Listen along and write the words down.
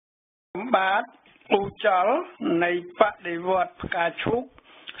បាទឧចលនៃបដិវត្តផ្កាឈូក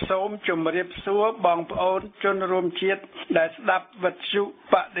សូមជម្រាបសួរបងប្អូនជនរួមជាតិដែលស្ដាប់វិទ្យុ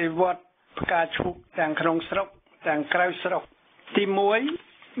បដិវត្តផ្កាឈូកទាំងក្នុងស្រុកទាំងក្រៅស្រុកទី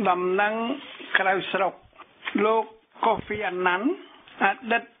1ដំណឹងក្រៅស្រុកលោកកូហ្វីអាណាន់អ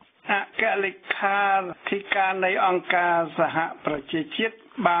តីតអគ្គលេខាធិការនៃអង្គការសហប្រជាជាតិ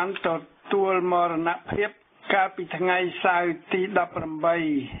បានទទួលមរណភាពកាលពីថ្ងៃសៅរ៍ទី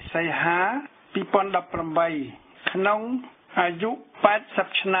18សីហា2018ក្នុងអាយុ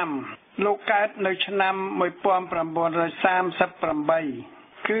80ឆ្នាំលោកកើតនៅឆ្នាំ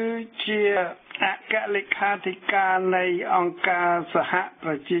1938គឺជាអគ្គលេខាធិការនៃអង្គការសហប្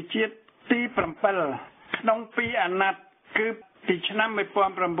រជាជាតិទី7ក្នុង2អាណត្តិគឺពីឆ្នាំ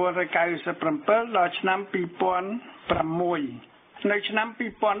1997ដល់ឆ្នាំ2006នៅឆ្នាំ2011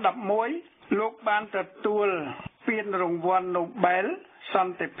លោកបានទទួលពានរង្វាន់ Nobel ស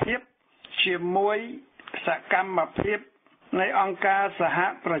ន្តិភាពជាមួយសកម្មភាពនៃអង្គការសហ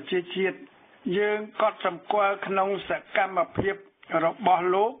ប្រជាជាតិយើងកត់សម្គាល់ក្នុងសកម្មភាពរបស់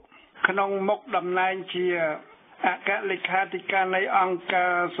លោកក្នុងមុខតំណែងជាអគ្គលេខាធិការនៃអង្គកា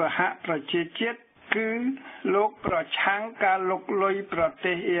រសហប្រជាជាតិគឺលោកប្រឆាំងការលុកលុយប្រ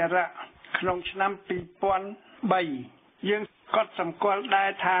ទេសអ៊ីរ៉ាក់ក្នុងឆ្នាំ2003យើងកត់សម្គាល់ដែ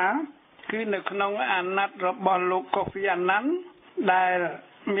រថាគឺនៅក្នុងអាណត្តិរបស់លោកកូហ្វីអាណាន់ដែល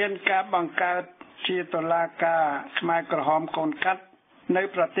មានការបង្កើតជាតុលាការខ្មែរក្រហមកូនកាត់នៅ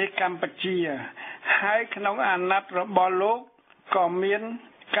ប្រទេសកម្ពុជាហើយក្នុងអាណត្តិរបស់លោកក៏មាន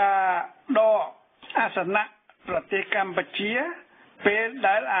ការដកអាសនៈប្រទេសកម្ពុជាពេល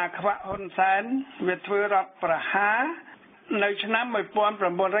ដែលអាខ្វាក់ហ៊ុនសែនវាធ្វើរដ្ឋប្រហារនៅឆ្នាំ1997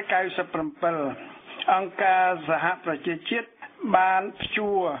អង្គការសហប្រជាជាតិបានព្យួ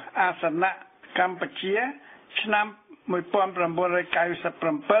រអាសនៈកម្ពុជាឆ្នាំ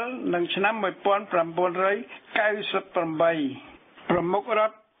1997និងឆ្នាំ1998ប្រមុខរ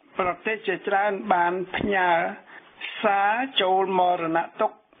ដ្ឋប្រទេសជាច្រើនបានផ្ញើសារចូលមរណទុ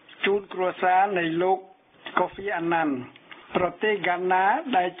ក្ខជូនគ្រួសារនៃលោកកូហ្វីអាណាន់ប្រទេសហ្គាណា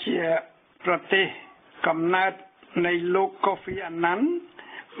ដែលជាប្រទេសកំណើតនៃលោកកូហ្វីអាណាន់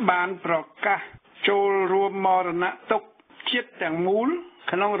បានប្រកាសចូលរួមមរណទុក្ខជាតិទាំងមូល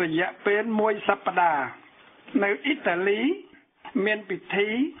ក្នុងរយៈពេល1សប្តាហ៍នៅអ៊ីតាលីមានពិធី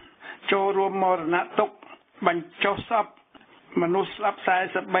ចូលរួមមរណទុក្ខបញ្ចុះសពមនុស្សស្លាប់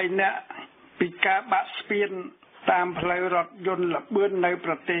43នាក់ពីការបាក់ស្ពានតាមផ្លូវរថយន្តល្បឿននៅ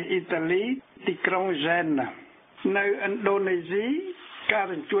ប្រទេសអ៊ីតាលីទីក្រុងហ្សែននៅឥណ្ឌូនេស៊ីការ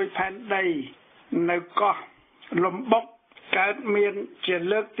រញ្ជួយផែនដីនៅកោះលំបុកកើតមានជា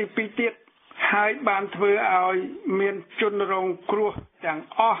លើកទី2ទៀតហើយបានធ្វើឲ្យមានជនរងគ្រោះទាំង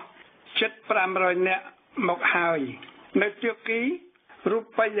អស់ជិត500នាក់មកហើយនៅទួរគីរូ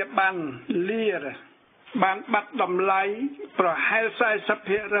បិយប័ណ្ណលីរបានបាត់តម្លៃប្រហែល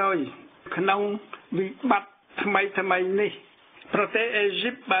 40% ក្នុងវិបត្តិថ្មីនេះប្រទេសអេស៊ី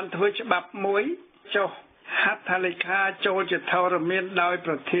បបានធ្វើច្បាប់មួយចុះហត្ថលេខាចូលជាធរមានដោយ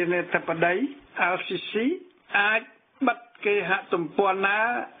ប្រធានាធិបតី LCC អាចបិទគេហទំព័រណា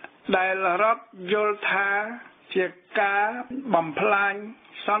ដែលរដ្ឋយល់ថាជាការបំផ្លាញ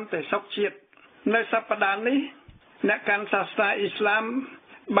សន្តិសុខជាតិនៅសប្តាហ៍នេះអ្នកកាន់សាសនាអ៊ីស្លាម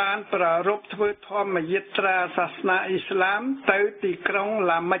បានប្រារព្ធធ្វើធម្មយាត្រាសាសនាអ៊ីស្លាមទៅទីក្រុង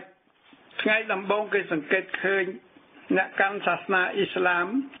ឡាមិចថ្ងៃដំបូងគេសង្កេតឃើញអ្នកកាន់សាសនាអ៊ីស្លាម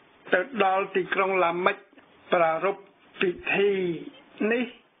ទៅដល់ទីក្រុងឡាមិចប្រារព្ធពិធីនេះ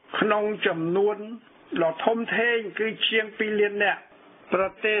ក្នុងចំនួនដ៏ធំធេងគឺជាង2លាននាក់ប្រ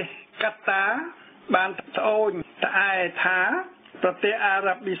ទេសកាតាបានត្អូញត្អែថាប្រទេសអា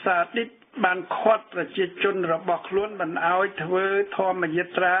រ៉ាប៊ីសាអូឌីតបានឃាត់ប្រជាជនរបស់ខ្លួនមិនឲ្យធ្វើធម្មយា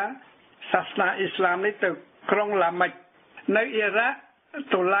ត្រាសាសនាអ៊ីស្លាមនេះទៅក្រុងឡាមិចនៅអ៊ីរ៉ាក់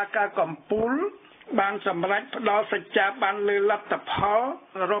តុលាការកំពូលបានសម្រេចផ្ដល់សច្ចាប័នលើលទ្ធផល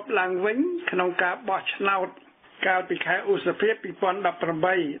រកឡើងវិញក្នុងការបោះឆ្នោតកាលពីខែឧសភា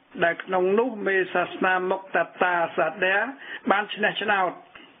2018ដែលក្នុងនោះមេសាសនាមុកតាតាសាដេបានឈ្នះឆ្នោត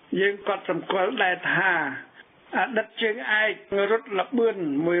យើងក៏សម្គាល់ដែរថាអតីតជើងឯករត់ល្បឿន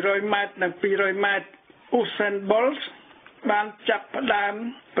100ម៉ែត្រនិង200ម៉ែត្រអ៊ូសេនប៊ុលបានចាប់ផ្ដើម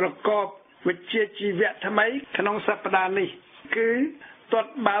ប្រកបវិជ្ជាជីវៈថ្មីក្នុងសប្តាហ៍នេះគឺទា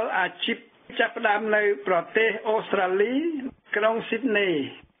ត់បាល់អាជីពចាប់ផ្ដើមនៅប្រទេសអូស្ត្រាលីក្រុងស៊ីដនី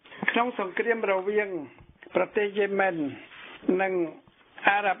ក្នុងសង្គ្រាមរវាងប្រទេសយេម៉ែននិង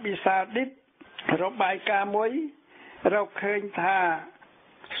អារ៉ាប៊ីសាអូឌីតរបាយការណ៍មួយរកឃើញថា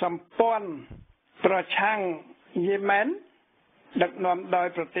សម្ព័ន្ធប្រឆាំងយេម៉ែនដឹកនាំដោយ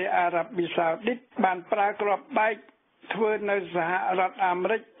ប្រទេសអារ៉ាប៊ីសាអូឌីតបានប្រើគ្រាប់បែក ធ្វើនៅសហរដ្ឋអាមេ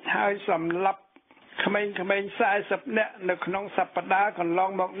រិកហើយសម្លាប់ក្មេងៗ40នាក់នៅក្នុងសប្តាហ៍កន្លង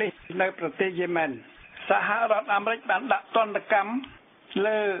មកនេះនៅប្រទេសយេម៉ែនសហរដ្ឋអាមេរិកបានដាក់ទណ្ឌកម្ម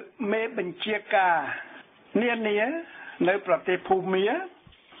លើមេបញ្ជាការនានានៅប្រទេសភូមា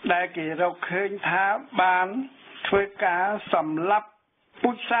ដែលគេរកឃើញថាបានធ្វើការសម្លាប់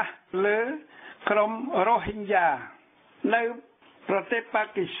ពូជសាសន៍លើក្រុមរ៉ូហីញ៉ានៅប្រទេសប៉ា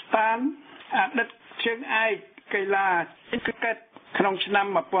គីស្ថានអតីតជើងឯកកីឡាគ្រីកេតក្នុងឆ្នាំ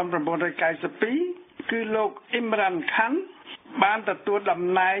1992គឺលោកអ៊ីមរ៉ានខានបានទទួលតំ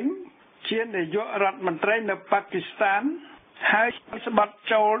ណែងជានាយករដ្ឋមន្ត្រីនៅប៉ាគីស្ថានហើយស្បត់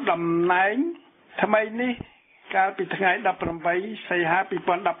ចូលតំណែងថ្មីនេះកាលពីថ្ងៃ18សីហា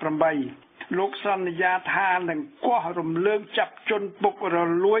2018លោកសន្យាថានឹងគាស់រំលើងចាប់ជនពុករ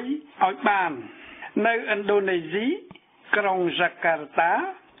លួយឲ្យបាននៅឥណ្ឌូនេស៊ីក្រុងហ្សាកាតា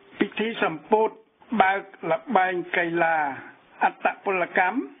ពិធីសម្ពោធបើកល្បែងកីឡាអត្តពលក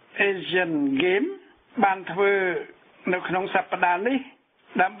ម្ម Asian Game បានធ្វើនៅក្នុងសប្តាហ៍នេះ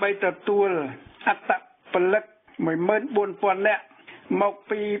ដើម្បីទទួលអត្តពលិក 14,000 នាក់មក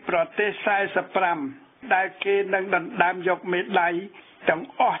ពីប្រទេស45ដែលគេនឹងដណ្ដើមយកមេដាយទាំង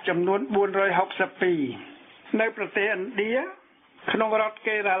អស់ចំនួន462នៅប្រទេសឥណ្ឌាក្នុងរដ្ឋ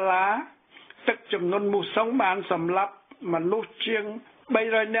កេរឡាទឹកចំនួនមូសុងបានសម្លាប់មនុស្សជាង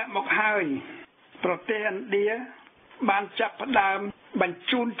300នាក់មកហើយប្រទេសឥណ្ឌាបានចាប់ផ្ដើមបញ្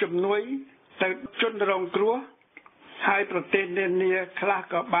ជូនជំនួយទៅជនរងគ្រោះហើយប្រទេសនានាខ្លះ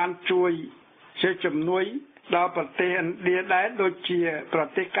ក៏បានជួយជាជំនួយដល់ប្រទេសឥណ្ឌាដែរដូចជាប្រ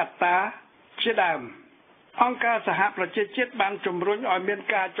ទេសកាតាជាដើមអង្គការសហប្រជាជាតិបានជំរុញឲ្យមាន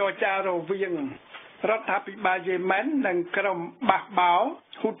ការចរចារវាងរដ្ឋាភិបាលយេម៉ែននិងក្រុមបះបោ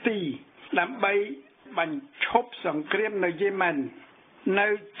ហ៊ូទីដើម្បីបញ្ឈប់សង្គ្រាមនៅយេម៉ែននៅ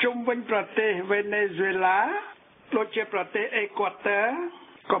ជុំវិញប្រទេសវេណេស៊ុយឡាដូចជាប្រទេសអេក្វាទ័រ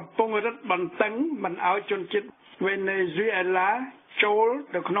កំពុងរឹតបន្តឹងមិនឲ្យជនជាតិវេណេស៊ុយអេឡាចូល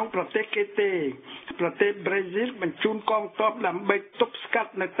ទៅក្នុងប្រទេសគេទេប្រទេសប្រេស៊ីលបញ្ជូនកងទ័ពដើម្បីទប់ស្កា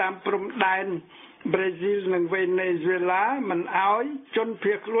ត់នៅតាមព្រំដែនប្រេស៊ីលនិងវេណេស៊ុយឡាមិនឲ្យជន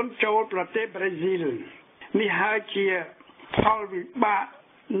ភៀសខ្លួនចូលប្រទេសប្រេស៊ីលនេះហើយជាផលវិបាក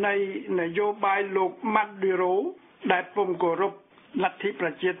នៃនយោបាយលោកម៉ាឌូរ៉ូដែលពុំគោរពលទ្ធិប្រ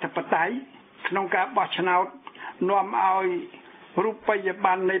ជាធិបតេយ្យក្នុងការបោះឆ្នោតនាំឲ្យរូបិយ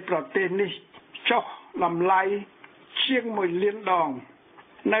ប័ណ្ណនៃប្រទេសនេះចុះតម្លៃជាង1លានដង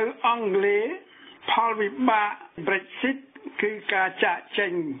នៅអង់គ្លេសផលវិបាក Brexit គឺការចាកចេ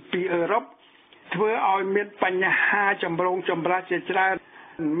ញពីអឺរ៉ុបធ្វើឲ្យមានបញ្ហាចម្រូងចម្រាសជាច្រើន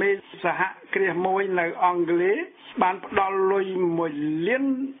មេសហគ្រាសមួយនៅអង់គ្លេសបានផ្ដល់លុយ1លាន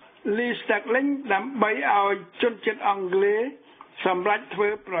លីស្តេកលិញដើម្បីឲ្យជនជាតិអង់គ្លេសសម្រេចធ្វើ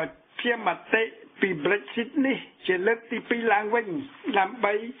ប្រជាមតិពី Brexit នេះជាលើកទី2ឡើងវិញដើម្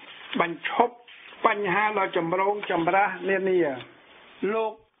បីបញ្ឈប់បញ្ហាដ៏ចម្រូងចម្រាសនានាលោ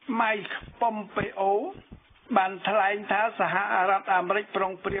ក Mike Pompeo បានថ្លែងថាសហរដ្ឋអាមេរិកប្រុ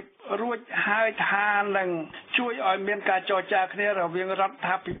ងប្រៀបរួចហើយថានឹងជួយឲ្យមានការចរចាគ្នារវាងរដ្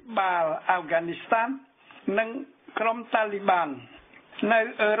ឋាភិបាលអាហ្វហ្គានីស្ថាននិងក្រុមតាលីបាននៅ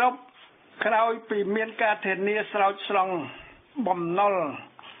អឺរ៉ុបក្រោយពីមានការធានាស្រោចស្រង់បំណុល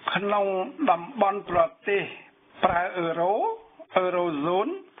ក្នុងតំបន់ប្រទេសប្រើអឺរ៉ូ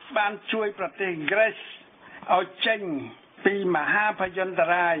Eurozone បានជួយប្រទេសក្រិចឲ្យចេញពីមហាភយន្ត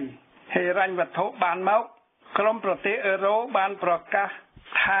រាយហិរញ្ញវត្ថុបានមកក្រុមប្រទេសអឺរ៉ូបានប្រកាស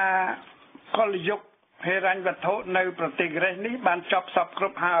ថាកលយុគហិរញ្ញវត្ថុនៅប្រទេសក្រិចនេះបានចប់សពគ្រ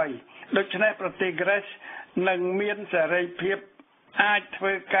ប់ហើយដូច្នេះប្រទេសក្រិចនឹងមានសេរីភាពអាចធ្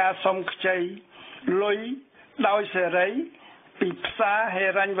វើការសុំខ្ចីលុយដោយសេរីពីផ្សារហិ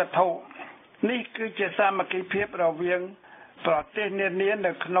រញ្ញវត្ថុនេះគឺជាសាមគ្គីភាពរវាងប្រទេសនានា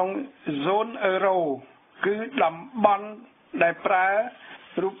នៅក្នុងហ្សូនអឺរ៉ូគឺតំបន់ដែលប្រើ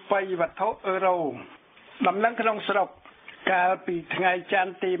រូបិយវត្ថុអឺរ៉ូដំណឹងក្នុងស្រុកកាលពីថ្ងៃច័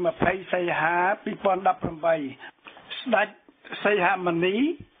ន្ទទី20សីហា2018ស្ដេចសីហមុនី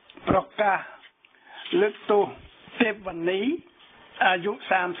ប្រកាសលើកទោសទេពវនីអាយុ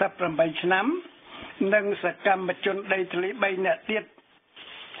38ឆ្នាំនិងសកម្មជនដីធ្លី3នាក់ទៀត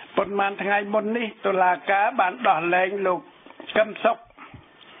ប៉ុន្មានថ្ងៃមុននេះតុលាការបានដោះលែងលោកកឹមសុខ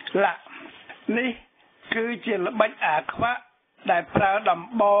ឡានេះគឺជាល្បិចអាខ្វាក់ដែលប្រើដំ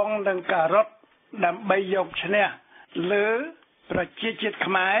បងនិងការ៉ុតដើម្បីយកឈ្នះលើប្រជាជាតិ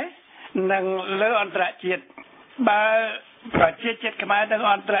ខ្មែរនិងលើអន្តរជាតិបើប្រជាជាតិខ្មែរនិង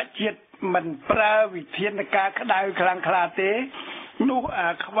អន្តរជាតិមិនប្រើវិធានការក្តៅខ្លាំងក្លាទេនោះអា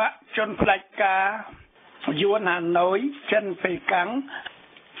ខ្វាក់ជនផ្ដាច់ការយួនហាណូយចិនប៉េកាំង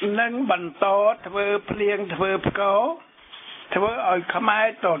នឹងបន្តធ្វើភ្លៀងធ្វើផ្គរធ្វើឲ្យខ្មែរ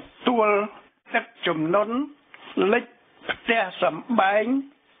ទទួលទឹកជំនន់លិចផ្ទះសម្បែង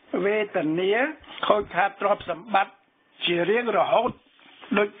វេទនាខូចខាតទ្រព្យសម្បត្តិជារៀងរហូត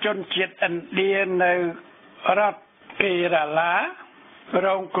ដូចជនជាតិឥណ្ឌានៅរដ្ឋកេរឡារ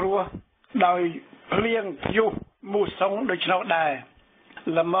ងគ្រោះដោយភ្លៀងព្យុះមូសុងដូច្នោះដែរ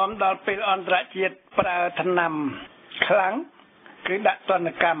ល្មមដល់ពេលអន្តរជាតិប្រើថ្នាំខ្លាំងគឺដាក់ទណ្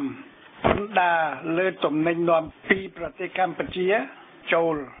ឌកម្មពន្ធដារលើទំនិញនាំពីប្រទេសកម្ពុជាចូ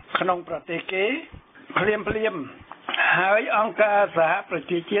លក្នុងប្រទេសគេភ្លាមហើយអង្គការសហប្រ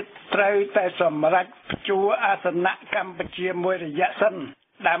ជាជាតិត្រូវតែសម្រេចព្យួរអាសនៈកម្ពុជាមួយរយៈសិន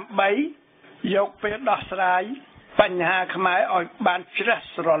ដើម្បីយកពេលដោះស្រាយបញ្ហាខ្មែរឲ្យបានជ្រះ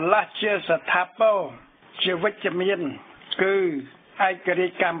ស្រឡះជាស្ថាពរជាវិជ្ជមានគឺឯករា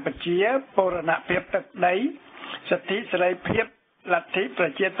ជ្យកម្ពុជាបូរណភាពទឹកដីសិទ្ធិសេរីភាពលទ្ធិប្រ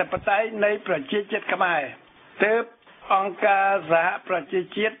ជាធិបតេយ្យនៃប្រជាជាតិខ្មែរទើបអង្គការសហប្រជា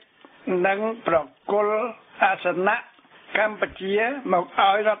ជាតិនឹងប្រគល់អាសនៈកម្ពុជាមក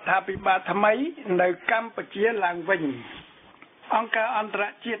ឲ្យរដ្ឋាភិបាលថ្មីនៅកម្ពុជាឡើងវិញអង្គការអន្តរ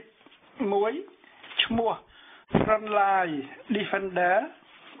ជាតិមួយឈ្មោះ Frontline Defender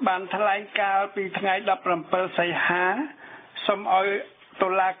បានថ្លែងការណ៍ពីថ្ងៃ17សីហាសូមឲ្យតុ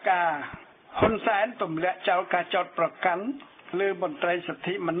លាការហ៊ុនសែនទម្លាក់ចោលការចោទប្រកាន់លើមន្ត្រីសិទ្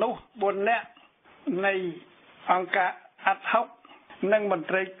ធិមនុស្ស4នាក់នៃអង្គការអាត់ហុកនិងមន្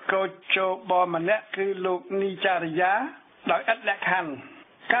ត្រីកោជបម្នាក់គឺលោកនីចារ្យាដោយឥតលក្ខខណ្ឌ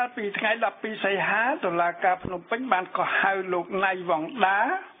កាលពីថ្ងៃ12សីហាតុលាការភ្នំពេញបានកោះហៅលោកណៃវ៉ងដា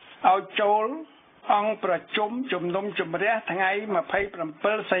ឲ្យចូលអង្គប្រជុំជំនុំជម្រះថ្ងៃ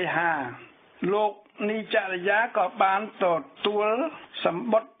27សីហាលោកនីចារ្យាក៏បានទទួលសម្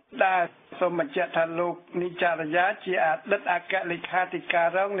បត្តិដែលសូមបញ្ជាក់ថាលោកនីចារ្យាជាអតីតអគ្គលេខាធិការ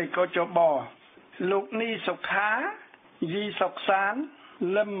រងនៃកោជបលោកនីសុខាយីសុកសាន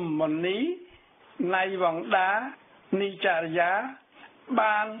លឹមមុនីណៃវ៉ងដានីចារ្យា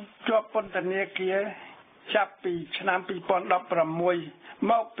បានជាប់ពន្ធនាគារចាប់ពីឆ្នាំ2016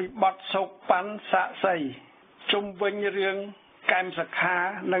មកពីបទសោកប៉ាន់សាក់សីជុំវិញរឿងកែមសខា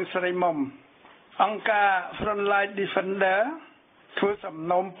និងស្រីមុំអង្គការ Frontline Defender ធ្វើសំ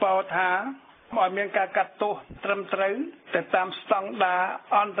ណូមពរថាឲ្យមានការកាត់ទោសត្រឹមត្រូវទៅតាមស្តង់ដារ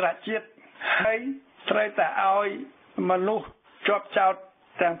អន្តរជាតិហើយត្រូវតែឲ្យមនុស្សជាប់ចោទ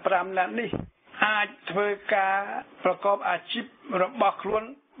ទាំង5នាក់នេះអាចធ្វើការប្រកបអាជីពរបស់ខ្លួន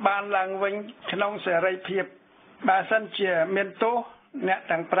បានឡើងវិញក្នុងសេរីភាពបើសិនជាមានទោសអ្នក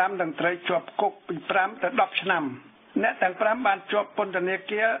ទាំង5នឹងត្រូវជាប់គុកពី5ទៅ10ឆ្នាំអ្នកទាំង5បានជាប់ពន្ធនា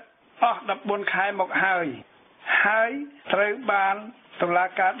គារអស់14ខែមកហើយត្រូវបានតុលា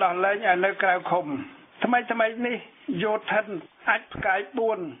ការដោះលែងឲ្យនៅក្រៅឃុំថ្មីនេះយោធិនអាចផ្កាយ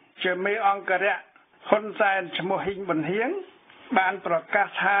4ជាមេអង្គរៈហ៊ុនសែនឈ្មោះហ៊ីងប៊ុនហៀងបានប្រកាស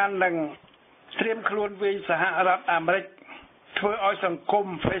ថានឹងត្រៀមខ្លួនវាយសហរដ្ឋអាមេរិកធ្វើឲ្យសង្គម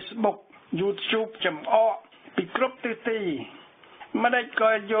Facebook YouTube ចំអកពីគ្រប់ទិសទីម្ដេច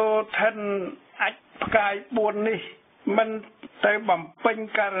ក៏យោធិនអាចផ្កាយ4នេះមិនទៅបំពេញ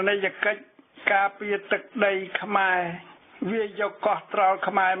ករណីយកិច្ចការពារទឹកដីខ្មែរវាយកកោះត្រល់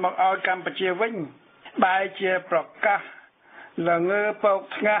ខ្មែរមកឲ្យកម្ពុជាវិញបែរជាប្រកាសល្ងើពក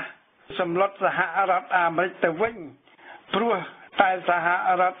ថ្ងាសសម្លុតសហរដ្ឋអាមេរិកទៅវិញព្រោះតែសហ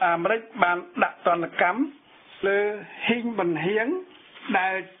រដ្ឋអាមេរិកបានដាក់ទណ្ឌកម្មលើហ៊ីងប៊ុនហៀងដែ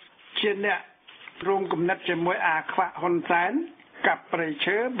លជាអ្នករួមគំនិតជាមួយអាខ្វាក់ហ៊ុនសែនកាប់ព្រៃ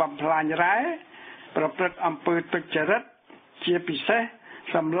ឈើបំផ្លាញរ៉ែប្រព្រឹត្តអំពើទុច្ចរិតជាពិសេស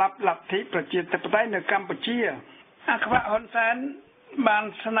សម្រាប់លទ្ធិប្រជាធិបតេយ្យនៅកម្ពុជាអាខ្វាក់ហ៊ុនសែនបាន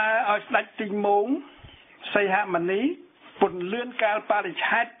ស្នើឲ្យស្ដេចទីម៉ូងសីហមុនីពន្លឿនកាលបរិច្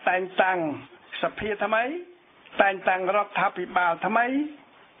ឆេទតែងតាំងសភាថ្មីតែងតាំងរដ្ឋាភិបាលថ្មី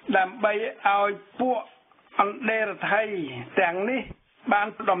ដើម្បីឲ្យពួកអន្តរថៃទាំងនេះបាន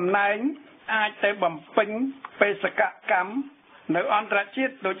តំណែងអាចទៅបំពេញបេសកកម្មនៅអន្តរជា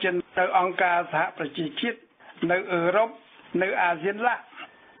តិដូចជានៅអង្គការសហប្រជាជាតិនៅអឺរ៉ុបនៅអាស៊ានឡាក់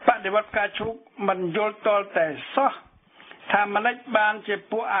បដិវត្តការឈូកមិនយល់តលតែសោះថាម្លេចបានជា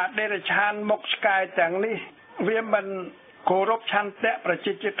ពួកអដិរឆានមុខឆ្កែទាំងនេះវាមិនគោរពឆន្ទៈប្រ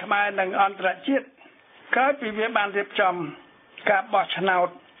ជាជាតិខ្មែរនិងអន្តរជាតិក្រោយពីវាបានរៀបចំការបោះឆ្នោត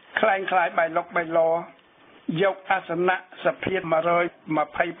คล้ายបៃលុកបៃលយកអាសនៈសភា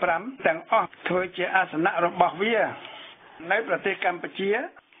125ទាំងអស់ធ្វើជាអាសនៈរបស់វានៅប្រទេសកម្ពុជា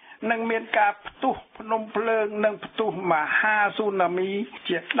នឹងមានការផ្ទុះភ្នំភ្លើងនិងផ្ទុះមហាស៊ូណាមី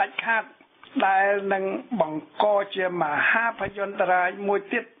ជាដាច់ខាតដែលនឹងបង្កជាមហាភយន្តរាយមួយ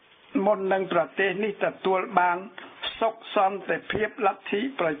ទៀតមុននឹងប្រទេសនេះទទួលបានស សុខសន្តិភាពលទ្ធិ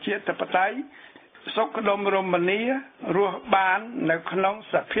ប្រជាធិបតេយ្យសុខដុមរមនារស់បាននៅក្នុង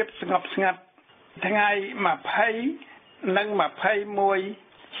សភាពស្ងប់ស្ងាត់ថ្ងៃ20និង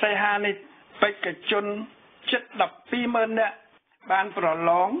21សីហានេះបេក្ខជនជិត 12,000 នាក់បានប្រ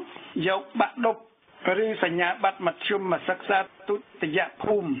ឡងយកបាក់ឌុបឬសញ្ញាបត្រមធ្យមសិក្សាទុតិយ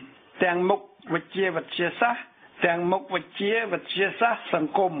ភូមិទាំងមុខវិជ្ជាវិទ្យាសាស្ត្រទាំងមុខវិជ្ជាវិទ្យាសាស្ត្រស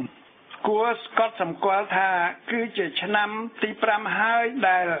ង្គមគួរស្កត់សម្គាល់ថាគឺជាឆ្នាំទី5ហើយ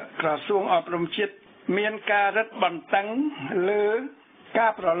ដែលក្រសួងអប់រំជាតិមានការរឹតបន្តឹងលើកា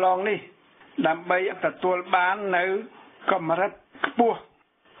រប្រឡងនេះដើម្បីទទួលបាននៅកម្រិតខ្ពស់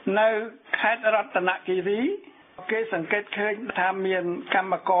នៅខេត្តរតនគិរីគេសង្កេតឃើញថាមានក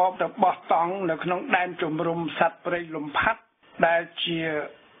ម្មកររបស់តង់នៅក្នុងដែនជំរំសត្វព្រៃលំផាត់ដែលជា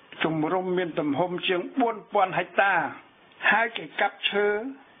ជំរំមានទំហំជាង 4,000 ហិកតាហើយគេកាប់ឈើ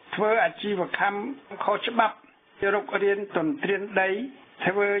ធ្វើអាជីវកម្មខុសច្បាប់រុករានទន្ទ្រានដី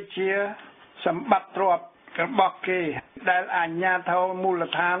ធ្វើជាសម្បត្តិទ្រព្យរបស់គេដែលអាជ្ញាធរមូល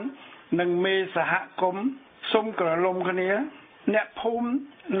ដ្ឋាននិងមេសហគមន៍សុំក្រឡុំគ្នាអ្នកភូមិ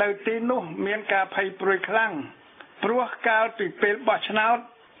នៅទីនោះមានការភ័យព្រួយខ្លាំងព្រោះកាលពីពេលបោះឆ្នោត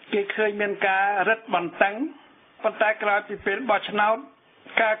គេឃើញមានការរឹតបន្តឹងប៉ុន្តែក្រោយពីពេលបោះឆ្នោត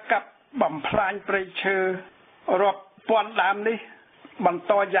ការកាប់បំផ្លាញព្រៃឈើរាប់ពាន់ដើមនេះបន្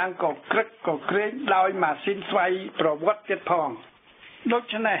តយ៉ាងកក្រឹកកក្រែងដោយម៉ាស៊ីនស្វ័យប្រវត្តិទៀតផងដូ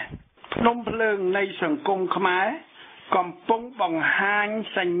ច្នេះភ្នំភ្លើងនៃសង្គមខ្មែរកំពុងបង្ហាញ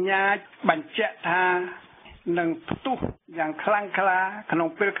សញ្ញាបញ្ជាក់ថានឹងផ្ទុះយ៉ាងខ្លាំងក្លាក្នុង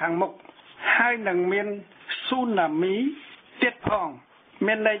ពេលខាងមុខហើយនឹងមានស៊ូណាមីទៀតផង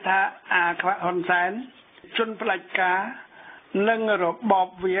មានន័យថាអាខ្វាក់ហ៊ុនសែនជនផ្ដាច់ការនិងរបប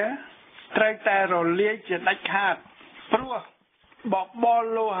វាត្រូវតែរលាយជាដាច់ខាតព្រោះបបរ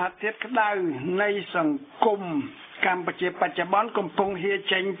លោហៈធាតុក្តៅនៃសង្គមកម្ពុជាបច្ចុប្បន្នកំពុងហៀ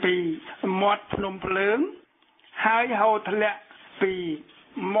ចេញពីមាត់ភ្នំភ្លើងហើយហូរធ្លាក់ពី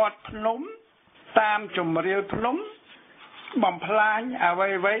មាត់ភ្នំតាមជម្រាលភ្នំបំផ្លាញអ្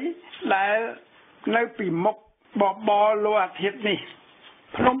វីៗដែលនៅពីមុខបបរលោហៈធាតុនេះ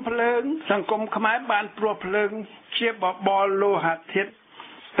ភ្នំភ្លើងសង្គមខ្មែរបានព្រោះភ្លើងជាបបរលោហៈធាតុ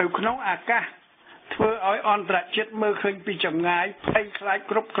ទៅក្នុងអាកាសធ្វើឲ្យអន្តរជាតិមើលឃើញពីចម្ងាយភ័យខ្លាច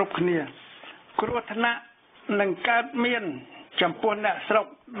គ្រប់គ្នាគ្រោះថ្នាក់នឹងកើតមានចំពោះអ្នកស្រុក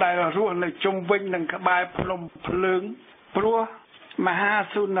ដែលរស់នៅជុំវិញនឹងក្បែរភ្នំភ្លើងព្រោះមហា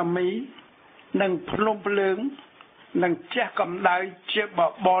ស៊ូណាមីនិងភ្នំភ្លើងនឹងជះកម្ដៅជាប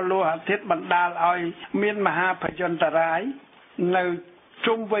បរលោហៈធាតុបណ្ដាលឲ្យមានមហាភយន្តរាយនៅ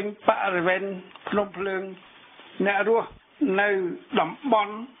ជុំវិញបរិវេណភ្នំភ្លើងអ្នករស់នៅតំប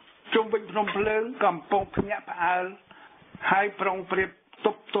ន់ជុំវិញភ្នំភ្លើងកំពុងភ្ញាក់ផ្អើលហើយប្រុងប្រៀបទ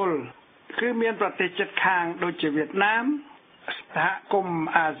ប់ទល់គឺមានប្រទេសជិតខាងដូចជាវៀតណាមសហគមន៍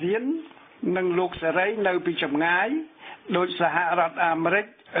អាស៊ាននិងលោកសេរីនៅពីចម្ងាយដូចសហរដ្ឋអាមេរិក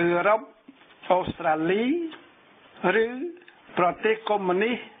អឺរ៉ុបអូស្ត្រាលីឬប្រទេសកុម្មុយ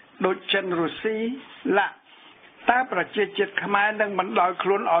នីសដូចចិនរុស្ស៊ីឡាក់តើប្រជាជាតិខ្មែរនឹងបណ្ដោយខ្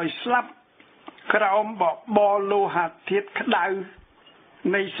លួនឲ្យស្លាប់ក្រោមបបរលោហៈធាតុក្តៅ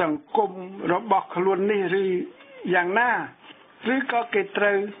នៃសង្គមរបស់ខ្លួននេះឬយ៉ាងណាឬក៏គេត្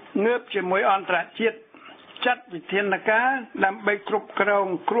រូវងើបជាមួយអន្តរជាតិចាត់វិធានការដើម្បីគ្រប់គ្រង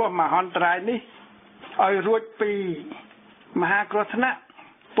គ្រោះមហន្តរាយនេះឲ្យរួចពីមហាគ្រោះថ្នាក់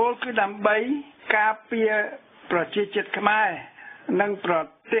ពលគឺដើម្បីការពារប្រជាជាតិខ្មែរនិងប្រ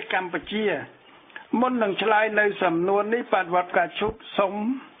ទេសកម្ពុជាមុននឹងឆ្លើយនៅសំណួរនេះបាទវត្តកាឈុបសូម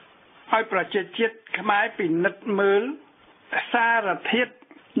ឲ្យប្រជាជាតិខ្មែរពិនិត្យមើលសារធាតុ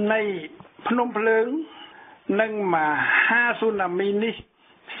នៃភ្នំភ្លើងនិងមហាស៊ូណាមីនេះ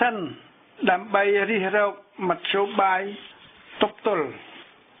សិនដើម្បីរិះរកមធ្យោបាយទប់ទល់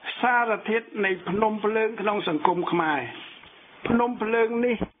សារធាតុនៃភ្នំភ្លើងក្នុងសង្គមខ្មែរភ្នំភ្លើង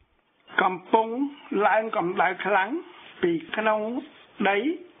នេះកំពុងឡើងកម្ដៅខ្លាំងពីក្នុងដី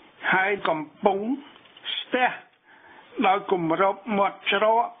ហើយកំពុងស្ទះដោយគម្របមាត់ច្រ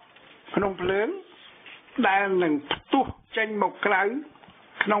កភ្នំភ្លើងដែលនឹងផ្ទុះចេញមកក្រៅ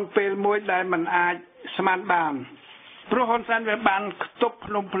ក្នុងពេលមួយដែលมันអាចស្មានបានព្រោះហ៊ុនសែនវាបានខ្ទប់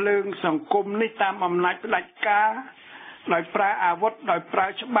ភ្នំភ្លើងសង្គមនេះតាមអំណាចផ្ដាច់ការដោយប្រើអាវុធដោយប្រើ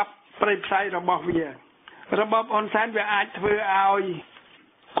ច្បាប់ព្រៃផ្សៃរបស់វារបបហ៊ុនសែនវាអាចធ្វើឲ្យ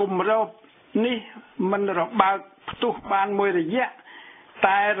គម្របនេះមិនរបើកផ្ទុះបានមួយរយៈ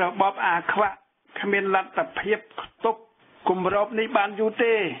តែរបបអាខ្វាក់គ្មានលទ្ធភាពខ្ទប់គម្របនេះបានយូរ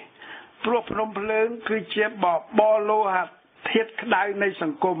ទេព្រោះភ្នំភ្លើងគឺជាបបរលោហៈធាតុក្តៅនៃស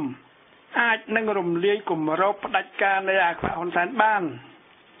ង្គមអាចនឹងរំលាយគម្របផ្ដាច់ការនៃអាខ្វាក់ហ៊ុនសែនបាន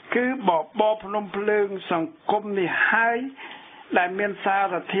គឺបបភ្នំភ្លើងសង្គមនេះហើយដែលមានសា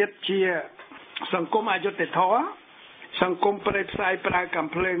រធាតុជាសង្គមអយុត្តិធម៌សង្គមប្រេផ្សាយប្រើកំ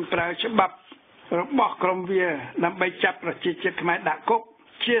ភ្លើងប្រើច្បាប់របស់ក្រមវាដើម្បីចាប់ប្រជាជាតិខ្មែរដាក់គុក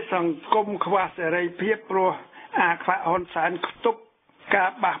ជាសង្គមខ្វះសេរីភាពព្រោះអាខ្វាក់ហ៊ុនសែនខ្ទប់ការ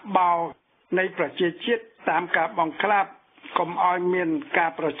បះបោរនៃប្រជាជាតិតាមការបង្ក្រាបកុំឲ្យមានកា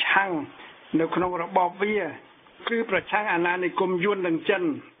រប្រឆាំងនៅក្នុងរបបវាគឺប្រឆាំងអាណានិគមយួននិងចិន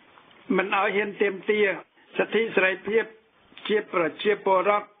មិនឲ្យហ៊ានទាមទារសិទ្ធិសេរីភាពជាប្រជាពល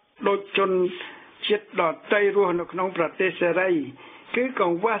រដ្ឋដូចជនជាតិដទៃរស់នៅក្នុងប្រទេសសេរីគឺក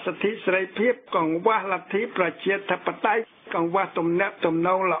ង្វះសិទ្ធិសេរីភាពកង្វះលទ្ធិប្រជាធិបតេយ្យកង្វះទំនាក់ទំន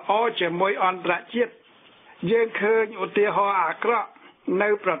ងល្អជាមួយអន្តរជាតិយើងឃើញឧទាហរណ៍អាក្រក់នៅ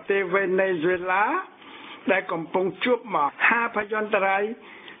ប្រទេសវេណេស៊ុយឡាដែលកំពុងជួបមហាភយន្តរាយ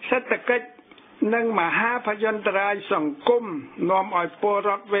សេដ្ឋកិច្ចនិងមហាភយន្តរាយសង្គមនាំឲ្យពលរ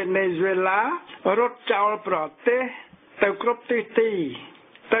ដ្ឋវេណេស៊ុយឡារត់ចោលប្រទេសទៅគ្រប់ទិសទី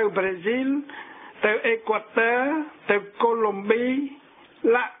ទៅប្រេស៊ីលទៅអេក្វាទ័រទៅកូឡុំប៊ី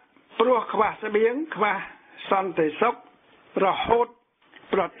ឡាព្រោះខ្វះស្បៀងខ្វះសន្តិសុខរហូត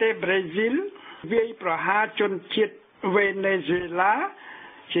ប្រទេសប្រេស៊ីលវាយប្រហារជនជាតិវេណេស៊ុយឡា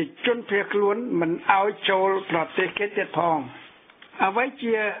ជាជនភៀសខ្លួនមិនឲ្យចូលប្រទេសគេទៀតផងអ្វី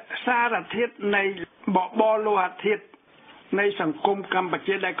ជាសារធាតុនៃបបរលោហៈធាតុនៃសង្គមកម្ពុ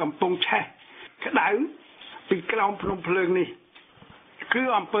ជាដែលកំពុងឆេះក្តៅពីក្រោមភ្នំភ្លើងនេះគឺ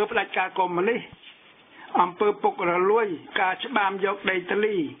អំពើផ្ដាច់ការកុម្មុយនីសអំពើពុករលួយការច្បាមយកដីធ្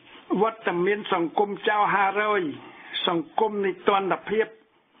លីវត្តមានសង្គមចៅ500សង្គមនីតិរដ្ឋភាព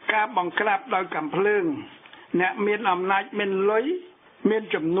ការបង្ក្រាបដោយកំភ្លើងអ្នកមានអំណាចមានលុយមាន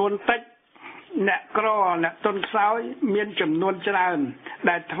ចំនួនតិចអ្នកក្រអ្នកទុនខ្សោយមានចំនួនច្រើន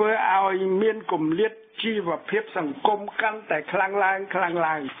ដែលធ្វើឲ្យមានគម្លាតជីវភាពសង្គមកាន់តែខ្លាំងឡើង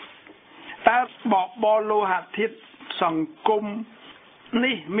តើបបរលោហៈធាតុសង្គម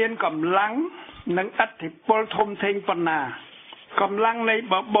នេះមានកម្លាំងនិងឥទ្ធិពលធំធេងប៉ុណ្ណាកម្លាំងនៃ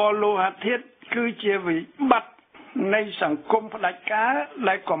បបរលោហៈធាតុគឺជាវិបត្តិនៃសង្គមផ្ដាច់ការ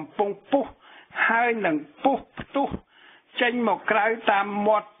ដែលកំពុងពុះហើយនឹងពុះផ្ទុះចេញមកក្រៅតាម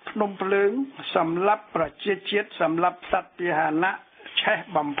មាត់ភ្នំភ្លើងសម្រាប់ប្រជាជាតិសម្រាប់សត្វពាហនៈឆេះ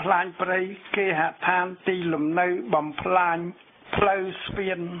បំផ្លាញព្រៃគេហដ្ឋានទីលំនៅបំផ្លាញផ្លូវស្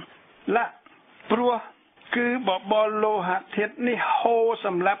ពានឡាព្រោះគឺបបរលោហៈធាតុនេះហូរស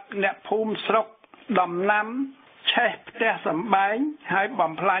ម្រាប់អ្នកភូមិស្រុកដំណាំឆេះផ្ទះសម្បែងហើយ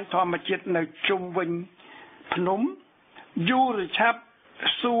បំផ្លាញធម្មជាតិនៅជុំវិញភ្នំយូរឆាប់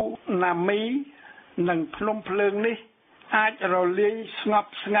ស៊ូណាមីនិងភ្នំភ្លើងនេះអាចរលាយស្ង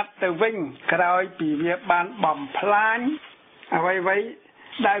ប់ស្ងាត់ទៅវិញក្រោយពីវាបានបំផ្លាញអ្វីៗ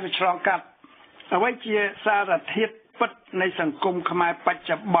ដែលវាឆ្លងកាត់អ្វីជាសារធាតុពិតនៃសង្គមខ្មែរបច្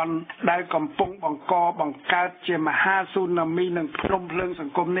ចុប្បន្នដែលកំពុងបង្កើតជាមហាស៊ូណាមីនិងភ្នំភ្លើងស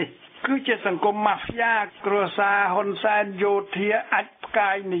ង្គមនេះគឺជាសង្គមម៉ាហ្វីយ៉ាគ្រួសារហ៊ុនសែនយោធាអាចផ្កា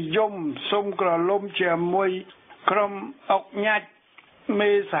យនិយមសុំក្រឡុំជាមួយក្រុមអុកញ៉ាច់មេ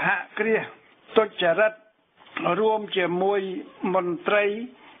សហគ្រាសទុច្ចរិតរួមជាមួយមន្ត្រី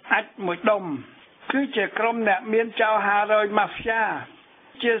អាចមួយដុំគឺជាក្រុមអ្នកមានចៅ500ម៉ាហ្វីយ៉ា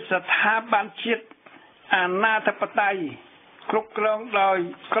ជាស្ថាប័នជាតិអាណាធិបតេយ្យគ្រប់គ្រងដោយ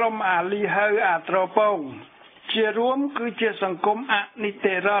ក្រុមអាលីហៅអាត្រពងជារួមគឺជាសង្គមអនិច្ច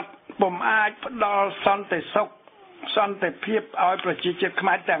រដ្ឋពុំអាចផ្ដល់សន្តិសុខសន្តិភាពឲ្យប្រជាជាតិខ្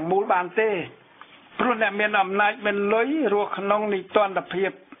មែរទាំងមូលបានទេព្រោះអ្នកមានអំណាចមានលុយរស់ក្នុងនីតិរដ្ឋភា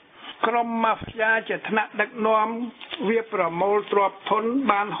ពក្រុមម៉ាហ្វីយ៉ាជាថ្នាក់ដឹកនាំវាប្រមូលទ្រព្យធន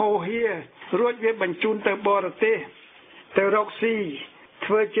បានហូរហៀរួចវាបញ្ជូនទៅបរទេសទៅរកស៊ី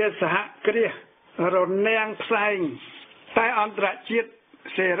ធ្វើជាសហគ្រាសរនាំងផ្សែងតែអន្តរជាតិ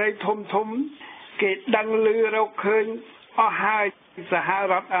សេរីធំគេដឹងឮរកឃើញអស់ហើយសហ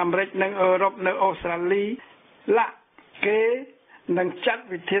រដ្ឋអាមេរិកនិងអឺរ៉ុបនៅអូស្ត្រាលីឡាគេនឹងចាត់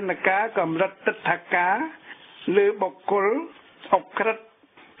វិធានការកម្រិតទិដ្ឋាការលើបុគ្គលអុកក្រិត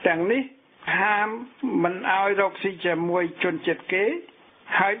ទាំងនេះហាមមិនឲ្យរកស៊ីជាមួយជនជាតិគេ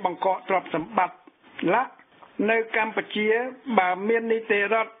ហើយបង្កកទ្រព្យសម្បត្តិឡានៅកម្ពុជាបើមាននីតិ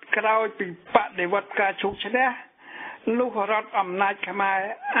រដ្ឋក្រោយពីបដិវត្តការឈូសឈ្នះនោះរដ្ឋអំណាចខ្មែរ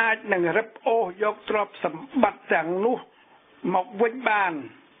អាចនឹងរឹបអូសយកទ្រព្យសម្បត្តិទាំងនោះមកវិញបាន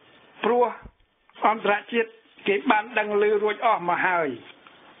ព្រោះអន្តរជាតិគេបានដឹងឮរួចអស់មកហើយ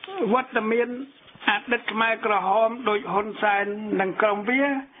វត្តមានអតីតខ្មែរក្រហមដោយហ៊ុនសែននិងក្រុមវា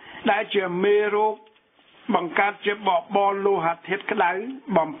ដែលជាមេរោគបង្កើតជាបបរលោហៈធាតុក្តៅ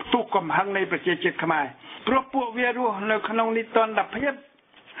បំផ្ទុះកំហឹងនៃប្រជាជាតិខ្មែរព្រោះពួកវារស់នៅក្នុងនីតិរដ្ឋភាព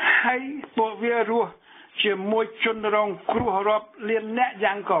ហើយពួកវារស់ ជាមួយជនរងគ្រោះរាប់លានអ្នក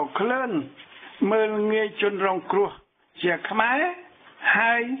យ៉ាងក៏ក្លឿនមើលងាយជនរងគ្រោះជាខ្មែរ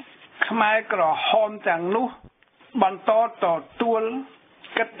ហើយខ្មែរក្រហមទាំងនោះបន្តទទួល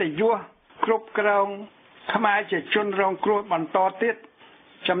កិត្តិយសគ្រប់គ្រងខ្មែរជាជនរងគ្រោះបន្តទៀត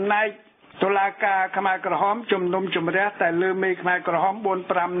ចំណែកតុលាការខ្មែរក្រហមជំនុំជម្រះតែលើមេខ្មែរក្រហម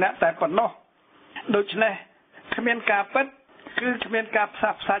 4-5 នាក់តែប៉ុណ្ណោះដូច្នេះគ្មានការពិតគឺគ្មានការផ្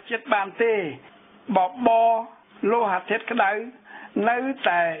សះផ្សាចិត្តបានទេបបលោហៈធាតុក្តៅនៅ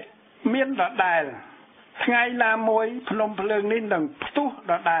តែមានដដែលថ្ងៃណាមួយភ្នំភ្លើងនេះនឹងផ្ទុះ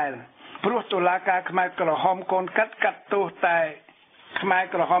ដដែលព្រោះតុលាការខ្មែរក្រហមកូនកាត់ទោសតែខ្មែរ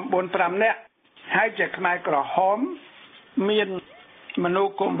ក្រហម 4-5 នាក់ហើយជាខ្មែរក្រហមមានមនោ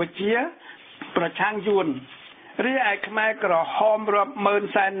គមវិជ្ជាប្រឆាំងយួនរីឯខ្មែរក្រហមរាប់ម៉ឺន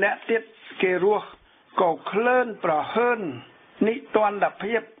សែននាក់ទៀតគេរស់ក៏ក្លឿនប្រហើននិទណ្ឌ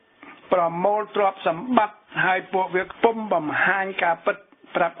ភាពប្រមូលទ្រព្យសម្បត្តិហើយពួកវាពុំបំហាញការពិត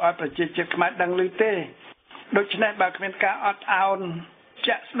ប្រាប់ឲ្យប្រជាជាតិខ្មែរដឹងឮទេដូច្នេះបើគ្មានការអត់ឱន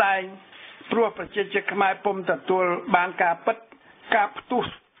ជាក់ស្ដែងព្រោះប្រជាជាតិខ្មែរពុំទទួលបានការពិតការផ្ទុះ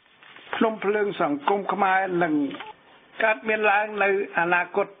ភ្នំភ្លើងសង្គមខ្មែរនឹងកើតមានឡើងនៅអនា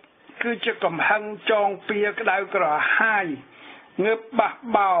គតគឺជាកំហឹងចងពៀក្តៅក្រហាយងើបបះ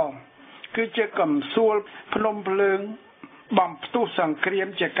បោគឺជាកំសួលភ្នំភ្លើងបំផ្ទុះសង្គ្រាម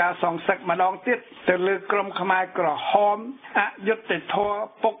ជាការសងសឹកម្ដងទៀតទៅលើក្រុមខ្មែរក្រហមអយុត្តិធម៌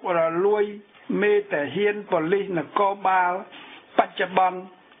ពុករលួយមេតាហានប៉ូលីសនគរបាលបច្ចុប្បន្ន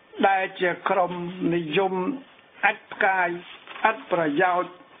ដែលជាក្រុមនិយមអាចផ្កាយអត់ប្រយោជ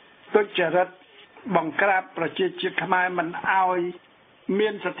ន៍ទុច្ចរិតបង្ក្រាបប្រជាជាតិខ្មែរមិនឲ្យមា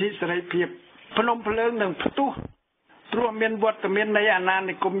នសិទ្ធិសេរីភាពភ្នំភ្លើងនឹងផ្ទុះព្រោះមានវត្តមាននៃអាណា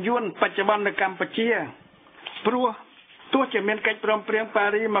និគមយួនបច្ចុប្បន្ននៅកម្ពុជាព្រោះទោះជាមានកិច្ចព្រមព្រៀងប៉ា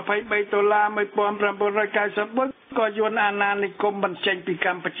រីស$23,1991ក៏យួនអាណានិគមបញ្ចេញពីក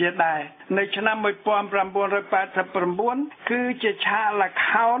ម្ពុជាដែរនៅឆ្នាំ1989គឺជាឆាកល្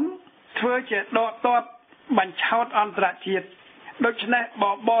ខោនធ្វើជាដកទ័ពបញ្ឆោតអន្តរជាតិដូច្នេះប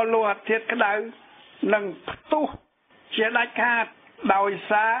បលោហៈធាតុក្តៅនឹងផ្ទុះជាដាច់ខាតដោយ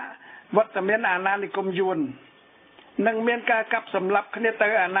សារវត្តមានអាណានិគមយួននឹងមានការកាប់សម្លាប់គ្នាទៅ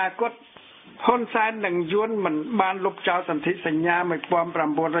អនាគតហ៊ុនសែននិងយួនមិនបានលុបចោលសន្ធិសញ្ញា1979 1982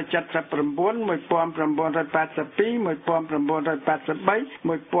 1983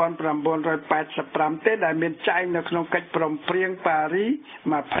 1985 ទេដែលមានចែងនៅក្នុងកិច្ចព្រមព្រៀងប៉ារីស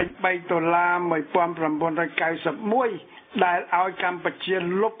$23,1991ដែលឲ្យកម្ពុជា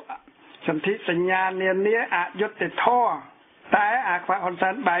លុបសន្ធិសញ្ញានានាអយុត្តិធម៌តែអាខ្វាក់ហ៊ុនសែ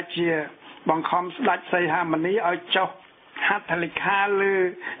នបែរជាបង្ខំស្ដេចសីហមុនីឲ្យចុះហត្ថលេខាលើ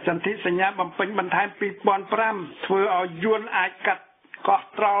សន្ធិសញ្ញាបំពេញបន្ថែម2005ធ្វើឲ្យយួនអាចកាត់កោះ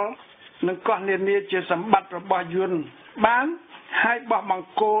ត្រល់និងកោះនានាជាសម្បត្តិរបស់យួនបានហើយបោះបង្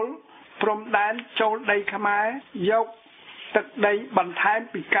គោលព្រំដែនចូលដីខ្មែរយកទឹកដីបន្ថែម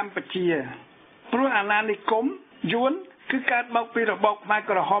ពីកម្ពុជាព្រោះអាណានិគមយួនគឺកើតមកពីរបបខ្មែរ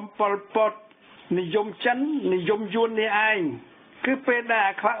ក្រហមប៉ុលពតនិយមចិននិយមយួននេះឯងគឺពេលដែល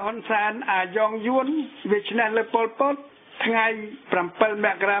អាខ្វាក់ហ៊ុនសែនអាយ៉ងយួនវាឈ្នះលើប៉ុលពតថ្ងៃ7 ម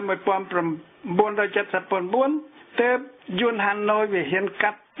ករា 1979 ទើបយួនហាណូយវាហ៊ាន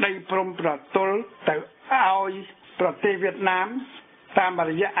កាត់ដីព្រំប្រទល់ទៅឲ្យប្រទេសវៀតណាមតាម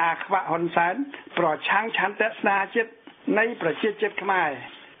រយៈអាខ្វាក់ហ៊ុនសែនប្រឆាំងឆន្ទៈស្នេហាជាតិនៃប្រជាជាតិខ្មែរ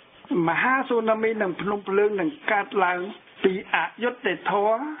មហាស៊ូណាមីនឹងភ្នំភ្លើងនឹងកើតឡើងពីអយុត្តិធ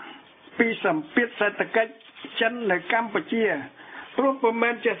ម៌ពីសម្ពាធសេដ្ឋកិច្ចចិននៅកម្ពុជាព្រោះពុំមែ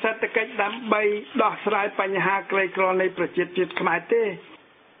នជាសេដ្ឋកិច្ចដើម្បីដោះស្រាយបញ្ហាក្រីក្រនៃប្រជាជាតិខ្មែរទេ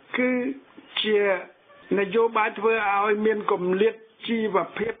គឺជានយោបាយធ្វើឲ្យមានគម្លាតជីវ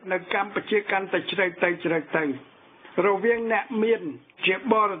ភាពនៅកម្ពុជាកាន់តែជ្រៅទៅរវាងអ្នកមានជា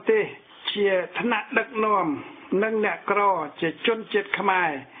បរទេសជាថ្នាក់ដឹកនាំនិងអ្នកក្រជាជនជាតិខ្មែ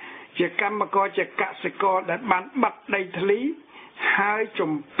រជាកម្មករជាកសិករដែលបានបាត់ដីធ្លីហើយ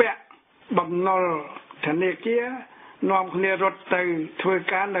ជំពាក់បំណុលធនាគារនាំគ្នារត់ទៅធ្វើ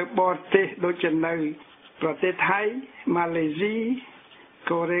ការនៅបរទេសដូចជានៅប្រទេសថៃម៉ាឡេស៊ី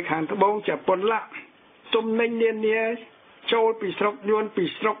កូរ៉េខាងត្បូងជប៉ុនឡាទំនិញនានាចូលពីស្រុកយួនពី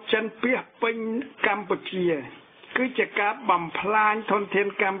ស្រុកចិនពាសពេញកម្ពុជាគឺជាការបំផ្លាញធនធាន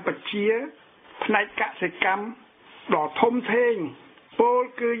កម្ពុជាផ្នែកកសិកម្មដ៏ធំធេងពោល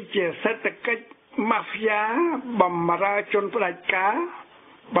គឺជាសេដ្ឋកិច្ចម៉ាហ្វ្យាបំរើជនផ្ដាច់ការ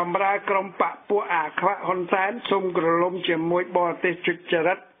បំរើក្រុមបពុះអាខ្វាក់ហ៊ុនសែនសុំក្រឡុំជាមួយបរទេសជិតច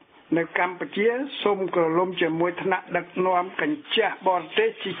រិតនៅកម្ពុជាសុំក្រឡុំជាមួយថ្នាក់ដឹកនាំកញ្ចាស់បរទេស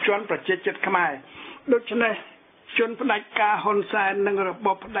ជាជនប្រជាជាតិខ្មែរដូច្នេះជនផ្ដាច់ការហ៊ុនសែននិងរប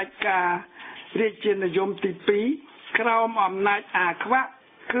បផ្ដាច់ការ រាជានិយមទី2ក្រោមអំណាចអាខ្វាក់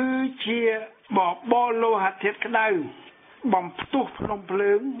គឺជាបបរលោហៈធាតុក្តៅបំផ្ទុះភ្នំភ្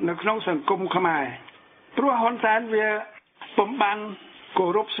លើងនៅក្នុងសង្គមខ្មែរព្រោះហ៊ុនសែនវាពំបានគោ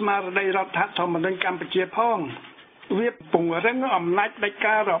រពស្មារតីរដ្ឋធម្មនុញ្ញកម្ពុជាផងវាពង្រឹងអំណាចផ្ដាច់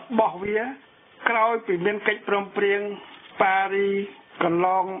ការរបស់វាក្រោយពីមានកិច្ចព្រមព្រៀងប៉ារីកន្ល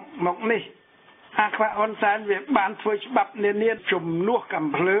ងមកនេះអាខ្វាក់ហ៊ុនសែនវាបានធ្វើច្បាប់នានាជំនួសកំ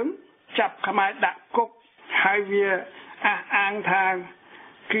ភ្លើងចាប់ខ្មែរដាក់គុកហើយវាអះអាងថា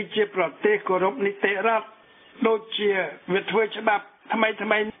គឺជាប្រទេសគោរពនីតិរដ្ឋដូចជាវាធ្វើច្បាប់ថ្មី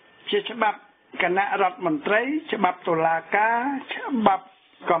ជាច្បាប់គណៈរដ្ឋមន្ត្រីច្បាប់តុលាការច្បាប់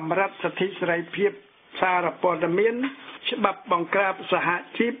កម្រិតសិទ្ធិសេរីភាពសារព័ត៌មានច្បាប់បង្ក្រាបសហ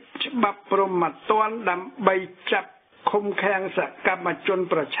ជីពច្បាប់ព្រហ្មទណ្ឌដើម្បីចាប់ឃុំឃាំងសកម្មជន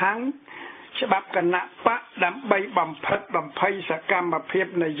ប្រឆាំងច្បាប់គណៈបកដើម្បីបំផិតបំភ័យសកម្មភាព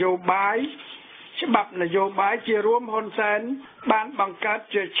នយោបាយច្បាប់នយោបាយជារួមហ៊ុនសែនបានបង្កើត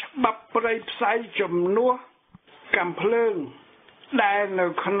ជាច្បាប់ប្រៃផ្សៃជំនួសកំភ្លើងដែលនៅ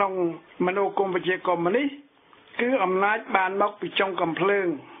ក្នុងមនោគមវិជ្ជាកុម្មុយនីសគឺអំណាចបានមកពីចុងកំភ្លើង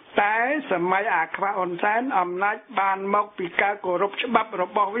តែសម័យអាខ្វាក់ហ៊ុនសែនអំណាចបានមកពីការគោរពច្បាប់រ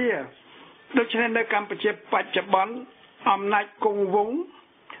បស់វាដូច្នេះនៅកម្ពុជាបច្ចុប្បន្នអំណាចគង់វង្ស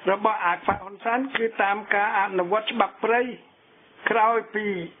របស់អាខ្វាក់ហ៊ុនសែនគឺតាមការអនុវត្តច្បាប់ព្រៃក្រោយពី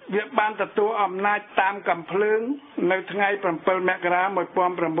វាបានទទួលអំណាចតាមកំភ្លើងនៅថ្ងៃ7មករា1979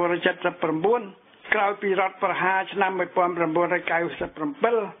ក្រោយពីរដ្ឋប្រហារឆ្នាំ1997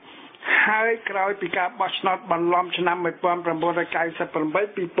ហើយក្រោយពីការបោះឆ្នោតបន្លំឆ្នាំ1998 2003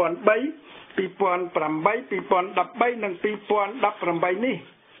 2008 2013 និង2018នេះ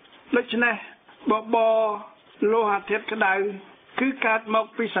ដូច្នេះបបរលោហៈធាតុក្តៅគឺកើតមក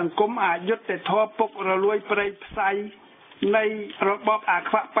ពីសង្គមអយុត្តិធម៌ពុករលួយព្រៃផ្សៃនៃរបបអា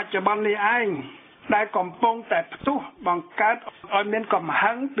ខ្វាក់បច្ចុប្បន្ននេះឯងដែលកំពុងតែផ្ទុះបង្កើតឲ្យមានកំ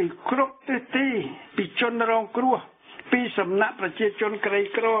ហឹងពីគ្រប់ទិសទីពីជនរងគ្រោះពីសំណាក់ប្រជាជនក្រី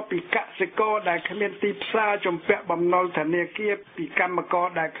ក្រពីកសិករដែលគ្មានទីផ្សារជំពាក់បំណុលធនាគារពីកម្មករ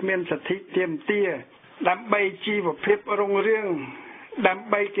ដែលគ្មានសិទ្ធិទាមទារដើម្បីជីវភាពរុងរឿងដើម្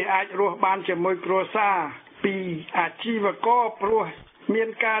បីគេអាចរស់បានជាមួយគ្រួសារពីអាជីវករព្រោះមាន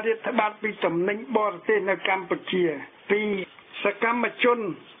ការរាតត្បាតពីតំណែងបរទេសនៅកម្ពុជាពីសកម្មជន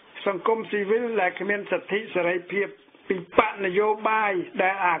សង្គមស៊ីវិលដែលគ្មានសិទ្ធិសេរីភាពពីបកនយោបាយដែ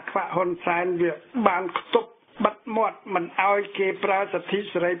លអាខ្វាក់ហ៊ុនសែនវាបានខ្ទប់បិទមាត់មិនឲ្យគេប្រើសិទ្ធិ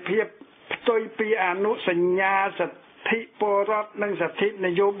សេរីភាពផ្ទុយពីអនុសញ្ញាសិទ្ធិពលរដ្ឋនិងសិទ្ធិន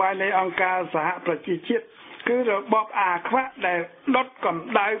យោបាយនៃអង្គការសហប្រជាជាតិគឺរបបអាខ្វាក់ដែលដុតកម្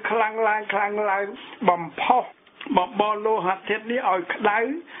ដៅខ្លាំងឡើងបំផុសបបរលោហៈធាតុនេះឲ្យក្តៅ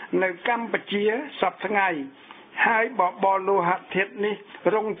នៅកម្ពុជាសប្តាហ៍ថ្ងៃហើយបបរលោហៈធាតុនេះ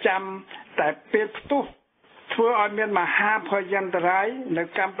រងចាំតែពេលផ្ទុះធ្វើឲ្យមានមហាភយន្តរាយនៅ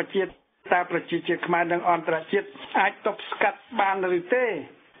កម្ពុជាតើប្រជាជាតិខ្មែរនិងអន្តរជាតិអាចទប់ស្កាត់បានឬទេ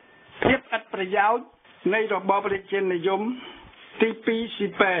ភាពឥតប្រយោជន៍នៃរបបរាជានិយមទី2ស៊ី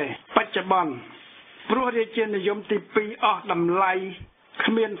ប៉ែបច្ចុប្បន្នព្រោះរាជានិយមទី2អស់តម្លៃ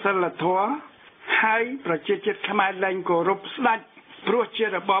គ្មានសិលធម៌ហើយប្រជាជាតិខ្មែរលែងគោរពស្ដេចព្រោះជា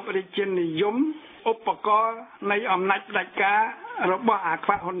របបរាជានិយមឧបករណ៍នៃអំណាចផ្ដាច់ការរបស់អាខ្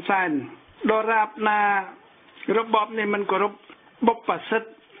វាក់ហ៊ុនសែនដរាបណារបបនេះមិនគោរពបុព្វសិទ្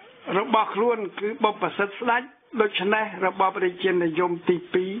ធិរបស់ខ្លួនគឺបុព្វសិទ្ធិស្ដេចដូច្នេះរបបរាជានិយមទី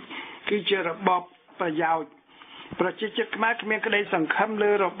2គឺជារបបប្រយោជន៍ប្រជាជាតិខ្មែរគ្មានក្តីសង្ឃឹម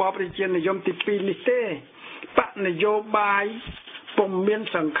លើរបបរាជានិយមទី2នេះទេបកនយោបាយពុំមាន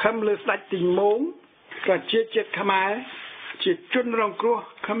សង្ឃឹមលើស្ដេចទីមោងប្រជាជាតិខ្មែរជាជនរងគ្រោះ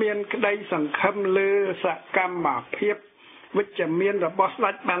គ្មានក្តីសង្ឃឹមលើសកម្មភាពវិជ្ជមានរបស់ស្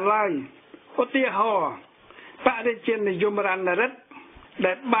ដេចបានឡើយឧទាហរណ៍បរិជានិយមរណរដ្ឋ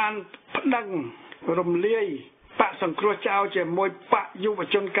ដែលបានប្តឹងរំលាយបកសង្គ្រោះចោលជាមួយបកយុវ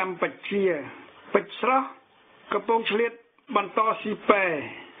ជនកម្ពុជាពេជ្រស្រស់កំពុងឆ្លៀតបន្តស៊ីប៉ែ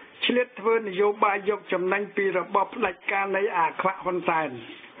ឆ្លៀតធ្វើនយោបាយយកចំណេញពីរបបផ្ដាច់ការនៃអាខ្វាក់ហ៊ុនសែន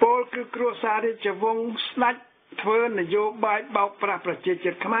ពលគឺគ្រួសាររាជវង្សស្ដេចធ្វើនយោបាយបោកប្រាស់ប្រជាជា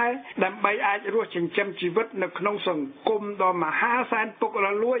តិខ្មែរដើម្បីអាចរស់ចិញ្ចឹមជីវិតនៅក្នុងសង្គមដ៏មហាសាលពុករ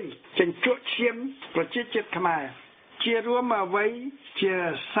លួយចិញ្ចក់ឈាមប្រជាជាតិខ្មែរជារួមអ្វីជា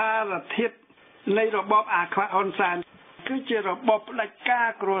សារធាតុនៃរបបអាខ្វាក់ហ៊ុនសែនគឺជារបបផ្ដាច់ការ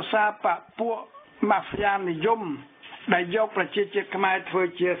គ្រួសារបពួកម៉ាហ្វ្យានិយមដែលយកប្រជាជាតិខ្មែរធ្វើ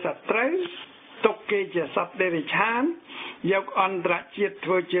ជាសត្រូវទុកគេជាសត្វដេរិឆានយកអន្តរជាតិ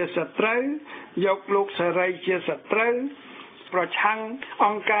ធ្វើជាសត្រូវយកលោកសេរីជាសត្រូវប្រឆាំងអ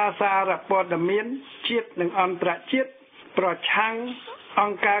ង្គការសារព័ត៌មានជាតិនិងអន្តរជាតិប្រឆាំងអ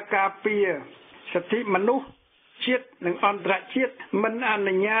ង្គការការពារ សិទ្ធិមនុស្សជាតិនិងអន្តរជាតិមិនអ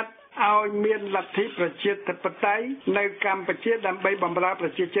នុញ្ញាតឲ្យមានលទ្ធិប្រជាធិបតេយ្យនៅកម្ពុជាដើម្បីបម្រើប្រ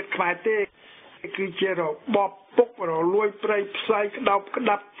ជាជាតិខ្មែរទេគឺជារបបពុករលួយព្រៃផ្សៃក្តោបក្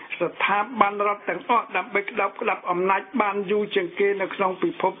តាប់ស្ថាប័នរដ្ឋទាំងអស់ដើម្បីក្តោបក្តាប់អំណាចបានយូរជាងគេនៅក្នុង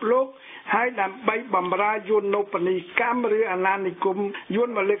ពិភពលោកហើយដើម្បីបម្រើយន្តោបនីយកម្មឬអាណានិគមយ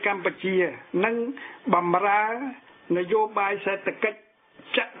ន្តមកលើកម្ពុជានិងបម្រើនយោបាយសេដ្ឋកិច្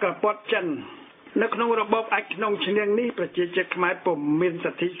ចចក្រពត្តិចិននៅក្នុងរបបអាចក្នុងឈ្នាងនេះប្រជាជាតិខ្មែរពុំមាន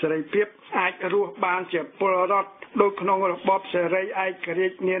សិទ្ធិសេរីភាពអាចរស់បានជាពលរដ្ឋដោយក្នុងរបបសេរីឯករា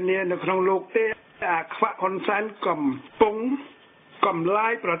ជ្យនានានៅក្នុងលោកទេអាខ្វាក់ហ៊ុនសែនកំពុងកំឡា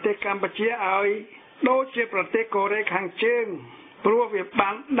យប្រទេសកម្ពុជាឲ្យដូចជាប្រទេសកូរ៉េខាងជើងព្រោះវាបា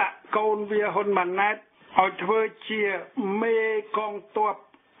នដាក់កូនវាហ៊ុនម៉ាណែតឲ្យធ្វើជាមេកងទ័ព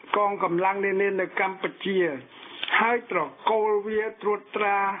កងកម្លាំងនានានៅកម្ពុជាហើយត្រកូលវាត្រួតត្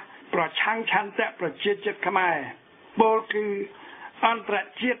រាប្រឆាំងឆន្ទៈប្រជាជាតិខ្មែរពលគឺអន្តរ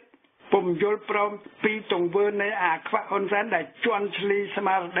ជាតិពុំយល់ព្រមពីទង្វើនៃអាខ្វាក់ហ៊ុនសែនដែលជន់ឈ្លីស្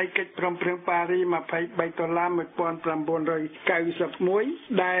មារតីកិច្ចព្រមព្រៀងប៉ារី$23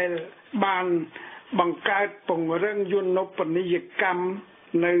 1991ដែលបានបង្កើតពង្រឹងយន្តោបនីយកម្ម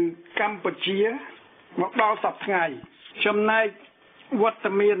នៅកម្ពុជាមកដល់សប្តាហ៍ថ្ងៃចំណែកវត្ត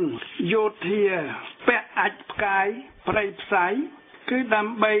មានយោធាពាក់អាចផ្កាយព្រៃផ្សៃគឺដើ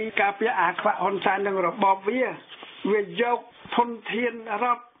ម្បីការពារអាខ្វាក់ហ៊ុនសែននិងរបបវាយកធនធានរ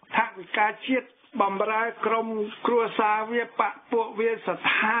ដ្ឋថវិកាជាតិបម្រើក្រុមគ្រួសារវាបពពួកវាស្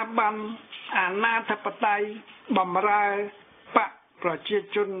ថាប័នអាណាធិបតេយ្យបម្រើបកប្រជា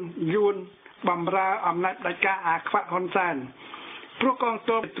ជនយួនបម្រើអំណាចផ្ដាច់ការអាខ្វាក់ហ៊ុនសែនព្រោះកង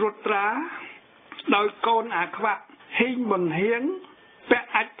ទ័ពត្រួតត្រាដោយកូនអាខ្វាក់ហ៊ីងប៊ុនហៀងពាក់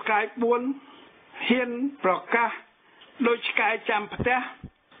អាចផ្កាយ4ហ៊ានប្រកាសដោយឆ្កែចាំផ្ទះ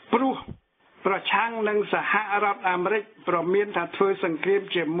ព្រោះប្រឆាំងនឹងសហរដ្ឋអាមេរិកប្រមានថាធ្វើសង្គ្រាម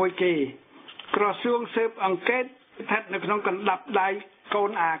ជាមួយគេក្រសួងស៊ើបអង្កេតស្ថិតនៅក្នុងកណ្ដាប់ដៃកូន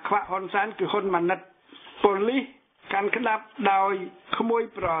អាខ្វាក់ហ៊ុនសែនគឺហ៊ុនម៉ាណិតប៉ូលីសកាន់ក្តាប់ដោយក្មួយ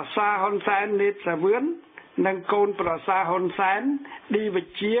ប្រសារហ៊ុនសែននេតសាវឿននិងកូនប្រសារហ៊ុនសែនឌីវិ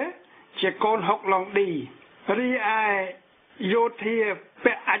ជាជាកូនហុកឡុងឌីរីឯយោធា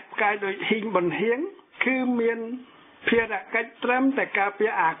ពាក់អាចផ្កាយដោយហ៊ីងប៊ុនហៀងគឺមានភារកិច្ចត្រឹមតែការពា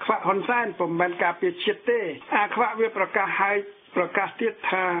រអាខ្វាក់ហ៊ុនសែនពុំមែនការពារជាតិទេអាខ្វាក់វាប្រកាសទៀត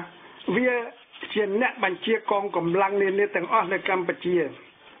ថាវាជាអ្នកបញ្ជាកងកម្លាំងនានាទាំងអស់នៅកម្ពុជា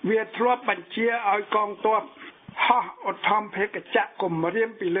វាធ្លាប់បញ្ជាឲ្យកងទ័ពហោះឧទ្ធម្ភាគចក្រគម្រាម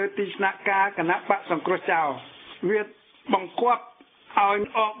ពីលើទីស្នាក់ការគណៈបកសង្គ្រោះចោលវាបង្គាប់ឲ្យ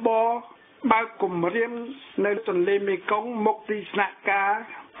អបបើកគម្រាមនៅទន្លេមេគង្គមុខទីស្នាក់ការ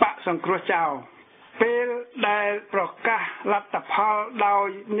បកសង្គ្រោះចោលពេលដែលប្រកាសលទ្ធផលដោយ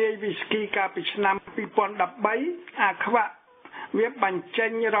នាយវីស្គីកាលពីឆ្នាំ2013អាខ្វាក់វាបញ្ចេញ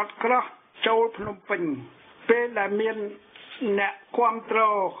រថក្រោះចូលភ្នំពេញពេលដែលមានអ្នកគាំទ្រ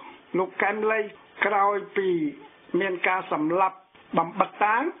លោកកែមលីក្រោយពីមានការសម្លាប់បំបត្តិ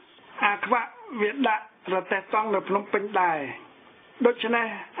តាំងអាខ្វាក់វាដាក់រទេះតង់នៅភ្នំពេញដែរដូច្នេះ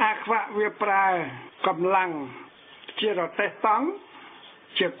អាខ្វាក់វាប្រើកម្លាំងជារទេះតង់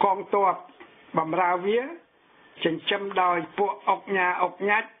ជាកងទ័ពបម្រើវាចិញ្ចឹមដោយពួកអុកញ៉ាអុក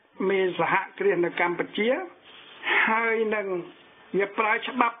ញ៉ាច់មេសហគ្រាសនៅកម្ពុជាហើយនឹងវាប្រើ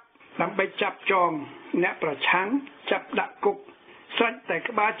ច្បាប់ដើម្បីចាប់ចងអ្នកប្រឆាំងចាប់ដាក់គុកស្រេចតែ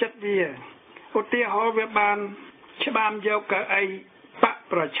ក្បាលចិត្តវាឧទាហរណ៍វាបានច្បាមយកកៅអីបក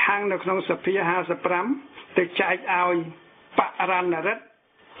ប្រឆាំងនៅក្នុងសភា55ទៅចែកឲ្យបរណរដ្ឋ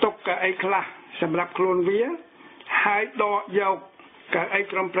ទុកកៅអីខ្លះសម្រាប់ខ្លួនវាហើយដកយកកៅអី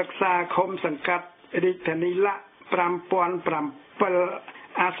ក្រុមប្រឹក្សាឃុំសង្កាត់រាជធានីលៈ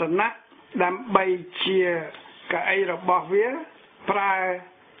5007អាសនៈដើម្បីជាកៅអីរបស់វាប្រើ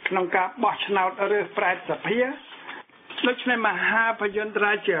ក្នុងការបោះឆ្នោតរើសប្រែតសភាដូច្នេះមហាភយន្ត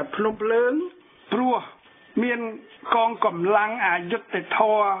រាជាភ្នំភ្លើងព្រោះមានកងកម្លាំងអយុធធ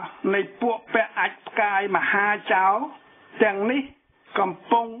ម៌នៃពួកពាក់អាចផ្កាយមហាចៅទាំងនេះកំ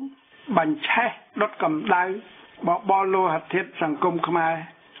ពុងបញ្ឆេះដុតកម្ដៅបបរលោហៈធាតុសង្គមខ្មែរ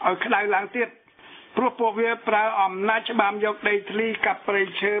ឲ្យក្តៅឡើងទៀតព្រោះពួកវាប្រើអំណាចច្បាមយកដីធ្លីកាប់ព្រៃ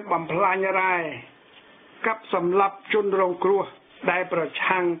ឈើបំផ្លាញរ៉ែកាប់សម្លាប់ជនរងគ្រោះដែលប្រ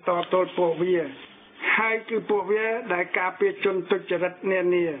ឆាំងតទល់ពួកវាហើយគឺពួកវាដែលការពារជនទុច្ចរិតនា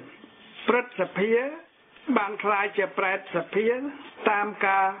នាព្រឹទ្ធសភាបានខ្លាយជាប្រែតសភាតាម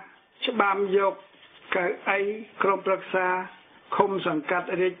ការច្បាមយកកៅអីក្រុមប្រឹក្សាឃុំសង្កាត់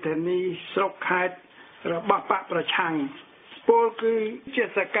រាជធានីស្រុកខេត្តរបស់បកប្រឆាំងពលគឺជា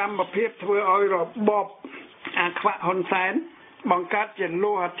សកម្មភាពធ្វើឲ្យរបបអាខ្វាក់ហ៊ុនសែនបង្កើតជា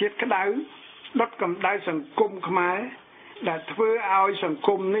លោហៈធាតុក្តៅ ដុតកម្ដៅសង្គមខ្មែរដែលធ្វើឲ្យសង្គ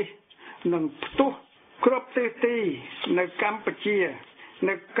មនេះនឹងផ្ទុះគ្រប់ទិសទីនៅកម្ពុជា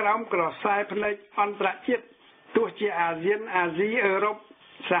នៅក្រោមក្រសែភ្នែកអន្តរជាតិទោះជាអាស៊ានអាស៊ីអឺរ៉ុប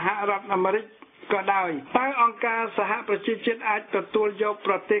សហរដ្ឋអាមេរិកក៏ដោយតើអង្គការសហប្រជាជាតិអាចទទួលយក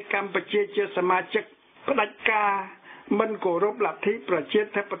ប្រទេសកម្ពុជាជាសមាជិកផ្ដាច់ការមិនគោរពលទ្ធិប្រជា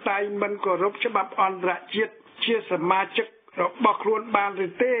ធិបតេយ្យមិនគោរពច្បាប់អន្តរជាតិជាសមាជិករបស់ខ្លួនបានឬ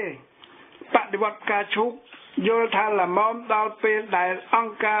ទេបដិវត្តការឈូកយល់ថាល្មមដល់ពេលដែលអ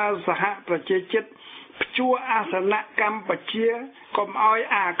ង្គការសហប្រជាជាតិព្យួរអាសនៈកម្ពុជាកុំឲ្យ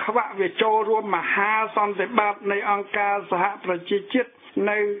អាខ្វាក់វាចូលរួមមហាសន្និបាតនៃអង្គការសហប្រជាជាតិ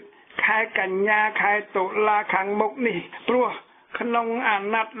នៅខែកញ្ញាខែតុលាខាងមុខនេះព្រោះក្នុងអា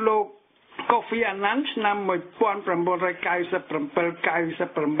ណត្តិលោកកូហ្វីអាណានឆ្នាំ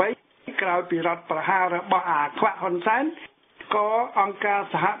1997-98ក្រោយពីរដ្ឋប្រហាររបស់អាខ្វាក់ហ៊ុនសែនក៏អង្គការ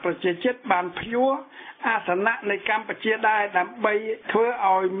សហប្រជាជាតិបានព្យួរអាសនៈនៃកម្ពុជាដែរដើម្បីធ្វើ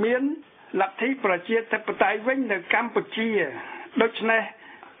ឲ្យមានលទ្ធិប្រជាធិបតេយ្យវិញនៅកម្ពុជាដូច្នេះ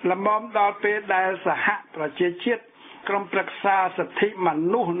ល្មមដល់ពេលដែលសហប្រជាជាតិក្រុមប្រឹក្សាសិទ្ធិម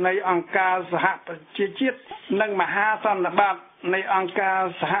នុស្សនៃអង្គការសហប្រជាជាតិនិងមហាសន្និបាតនៃអង្គការ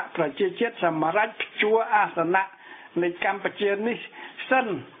សហប្រជាជាតិសម្រាប់ព្យួរអាសនៈនៃកម្ពុជានេះសិន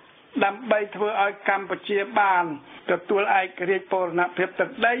ដើម្បីធ្វើឲ្យកម្ពុជាបានទទួលឯករាជ្យបូរណភាពទឹក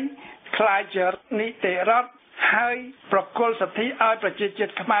ដីក្លាយជានីតិរដ្ឋហើយប្រគល់សិទ្ធិឲ្យប្រជាជា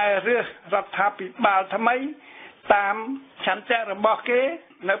តិខ្មែរឬរដ្ឋាភិបាលថ្មីតាមឆន្ទៈរបស់គេ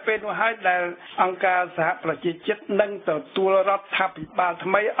នៅពេលនោះហើយដែលអង្គការសហប្រជាជាតិនឹងទទួលរដ្ឋាភិបាល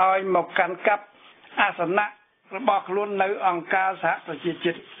ថ្មីឲ្យមកកាន់កាប់អាសនៈរបស់ខ្លួននៅអង្គការសហប្រជា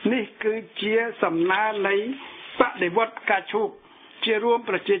ជាតិនេះគឺជាសំណើនៃបដិវត្តការឈូកជារួម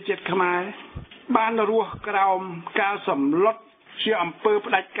ប្រជាជាតិខ្មែរបានរស់ក្រោមការសម្លុតជាអំពើ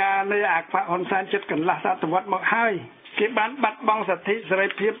ផ្ដាច់ការនៃអាខ្វាក់ហ៊ុនសែនជិតកន្លះសតវត្សមកហើយគេបានបាត់បង់សិទ្ធិសេរី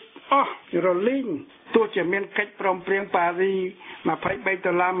ភាពអស់រលីងទោះជាមានកិច្ចព្រមព្រៀងប៉ារី23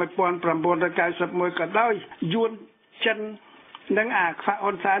ដុល្លារ1991ក៏ដោយយួនចិននិងអាខ្វាក់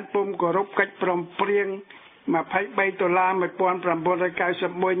ហ៊ុនសែនពុំគោរពកិច្ចព្រមព្រៀង23ដុល្លារ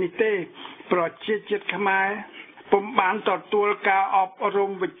1991នេះទេប្រជាជាតិខ្មែរពុំបានទទួលការអប់រំ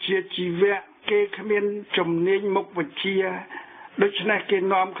វិជ្ជាជីវៈគេគ្មានជំនាញមុខវិជ្ជាដូច្នេះគេ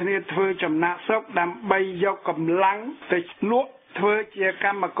នាំគ្នាធ្វើចំណាក់ស្រុកដើម្បីយកកម្លាំងទៅលក់ធ្វើជាក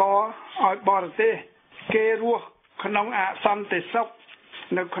ម្មករឲ្យបរទេសគេរស់ក្នុងអសន្តិសុខ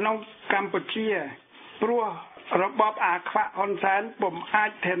នៅក្នុងកម្ពុជាព្រោះរបបអាខ្វាក់ហ៊ុនសែនពុំអា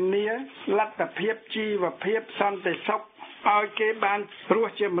ចធានាលទ្ធភាពជីវភាពសន្តិសុខឲ្យគេបានរ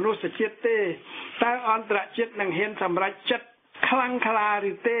ស់ជាមនុស្សជាតិទេតើអន្តរជាតិនឹងហ៊ានសម្រេចចិត្តខ្លាំងក្លា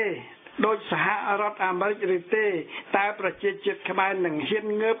ឬទេដោយសហរដ្ឋអាមេរិកឬទេតើប្រជាជាតិខ្មែរនឹងហ៊ាន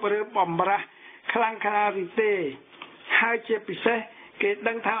ងើបឬបំរាស់ខ្លាំងក្លាឬទេហើយជាពិសេសគេ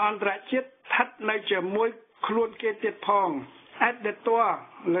ដឹងថាអន្តរជាតិស្ថិតនៅជាមួយខ្លួនគេទៀតផងអតីត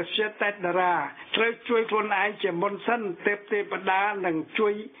លជាតេតារាត្រូវជួយខ្លួនឯងជាមុនសិនទេពទេវតានឹងជួ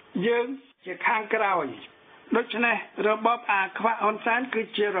យយើងជាខាងក្រោយដូច្នេះរបបអាខ្វាក់ហ៊ុនសែនគឺ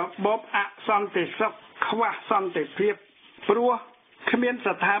ជារបបអសន្តិសុខខ្វះសន្តិភាពព្រោះគ្មាន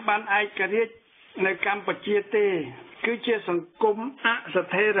ស្ថាប័នឯករាជ្យនៅកម្ពុជាទេគឺជាសង្គមអស្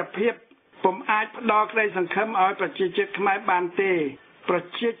ថិរភាពពុំអាចផ្ដល់ក្តីសង្ឃឹមឲ្យប្រជាជាតិខ្មែរបានទេប្រ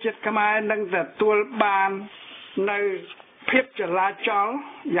ជាជាតិខ្មែរនឹងទទួលបាននៅភាពចលាចល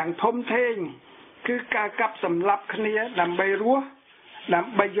យ៉ាងធំធេងគឺការកាប់សម្លាប់គ្នាដើម្បីរស់ដើ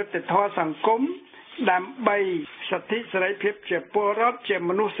ម្បីយុត្តិធម៌សង្គមដើម្បីសិទ្ធិសេរីភាពជាពលរដ្ឋជា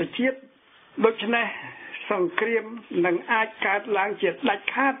មនុស្សជាតិដូច្នេះសង្គ្រាមនឹងអាចកើតឡើងជាដាច់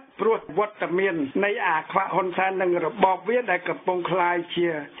ខាតព្រោះវត្តមាននៃអាខ្វាក់ហ៊ុនសែននិងរបបវាដែលកំពុងคล้ายជា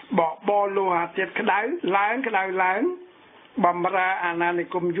បបរលោហៈធាតុក្តៅឡើងបំរើអាណានិ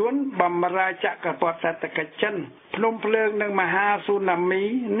គមយួនបំរើចក្រពត្តិសេដ្ឋកិច្ចចិនភ្នំភ្លើងនិងមហាស៊ូណាមី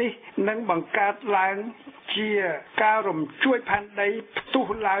នេះនឹងបង្កើតឡើងជាការរំជួយផែនដីផ្ទុះ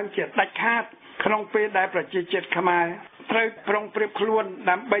ឡើងជាដាច់ខាតក្នុងពេលដែលប្រជាជាតិខ្មែរត្រូវប្រុងប្រៀបខ្លួន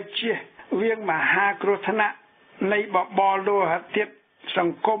ដើម្បីជៀសវាងមហាគ្រោះថ្នាក់នៃបបរលោហៈធាតុស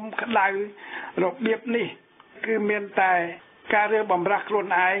ង្គមក្តៅរបៀបនេះគឺមានតែការរើបំរាស់ខ្លួន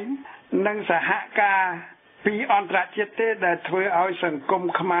ឯងនិងសហការពីអន្តរជាតិទេដែលធ្វើឲ្យសង្គម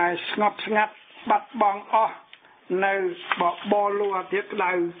ខ្មែរស្ងប់ស្ងាត់បាត់បង់អស់នៅបបរលោហៈធាតុក្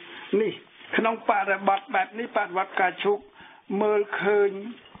តៅនេះក្នុងបរិបទបែបនេះបដិវត្តការឈូកមើលឃើញ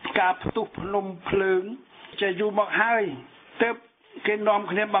ការផ្ទុះភ្នំភ្លើងជាយូរមកហើយទើបគេនាំ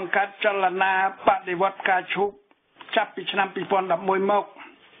គ្នាបង្កើតចលនាបដិវត្តការឈូកចាប់ពីឆ្នាំ2011មក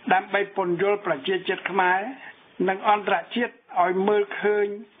ដើម្បីពន្យល់ប្រជាជាតិខ្មែរនិងអន្តរជាតិឲ្យមើលឃើញ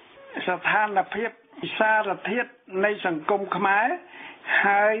ស្ថានភាពសារធាតុនៃសង្គមខ្មែរ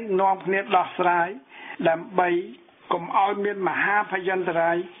ហើយនាំគ្នាដោះស្រាយដើម្បីកុំឲ្យមានមហាភយន្ត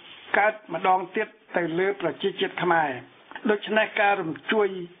រាយកើតម្ដងទៀតទៅលើប្រជាជាតិខ្មែរដូច្នេះការរំជួយ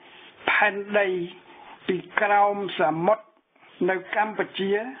ផែនដីពីក្រោមសមុទ្រនៅកម្ពុ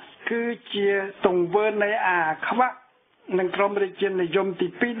ជាគឺជាទង្វើនៃអាខ្វាក់និងក្រមរាជានិយមទី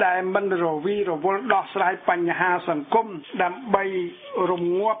2ដែលមិនរវីរវល់ដោះស្រាយបញ្ហាសង្គមដើម្បីរ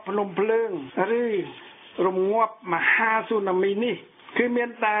ងាប់ភ្នំភ្លើងឬរងាប់មហាស៊ូណាមីនេះគឺមាន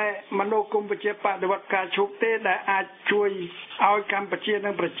តែមនោគមវិជ្ជាបដិវត្តការឈូកទេដែលអាចជួយឲ្យកម្ពុជានិ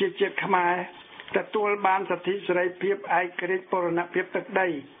ងប្រជាជាតិខ្មែរទទួលបានសិទ្ធិសេរីភាពឯករាជ្យបូរណភាពទឹកដី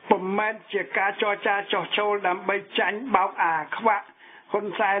ពុំមែនជាការចរចាចោះចូលដើម្បីចាញ់បោកអាខ្វាក់ហ៊ុន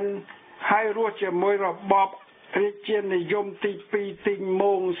សែនហើយរស់ជាមួយរបបរាជានិយមទី2ទីង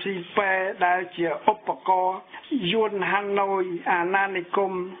ម៉ងស៊ីប៉ែដែលជាឧបករណ៍យួនហាណូយអាណានិគ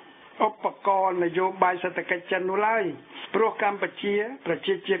មឧបករណ៍នយោបាយសេដ្ឋកិច្ចចិននោះឡើយព្រោះកម្ពុជាប្រ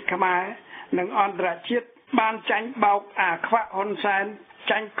ជាជាតិខ្មែរនិងអន្តរជាតិបានចាញ់បោកអាខ្វាក់ហ៊ុនសែន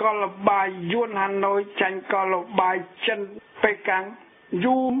ចាញ់កលបាយយួនហាណូយចាញ់កលបាយចិនប៉េកាំង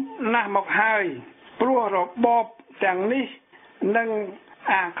យូរណាស់មកហើយព្រោះរបបទាំងនេះនិង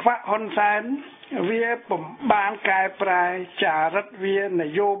អាខ្វាក់ហ៊ុនសែនវាពុំបានកែប្រែចារិតវាន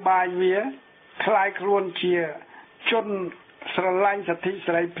យោបាយវាคล้ายខ្លួនជាជនស្រឡាញ់សិទ្ធិ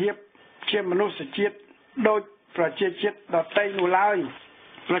សេរីភាពជាមនុស្សជាតិដោយប្រជាជាតិដទៃនោះឡើយ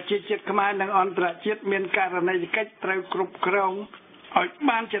ប្រជាជាតិខ្មែរនិងអន្តរជាតិមានករណីយកិច្ចត្រូវគ្រប់គ្រងឲ្យ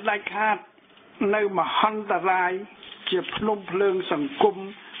បានជាដាច់ខាតនៅមហន្តរាយជាភ្នំភ្លើងសង្គម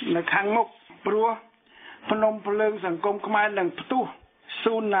នៅខាងមុខព្រោះភ្នំភ្លើងសង្គមខ្មែរនឹងផ្ទុះ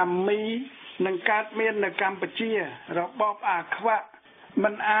ស៊ូណាមីនឹងកើតមាននៅកម្ពុជារបបអាខ្វាក់មិ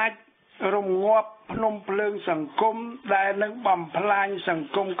នអាចរងាប់ភ្នំភ្លើងសង្គមដែលនឹងបំផ្លាញសង្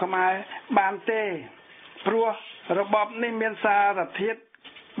គមខ្មែរបានទេព្រោះរបបនេះមានសារធាតុ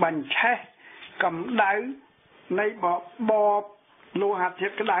បញ្ឆេះកម្ដៅនៃបលោហៈធា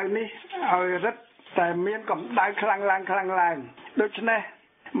តុក្ដៅនេះឲ្យរឹតតែមានកម្ដៅខ្លាំងឡើងដូច្នេះ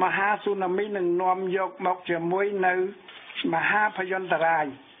មហាស៊ូណាមីនឹងនាំយកមកជាមួយនៅមហាភយន្តរាយ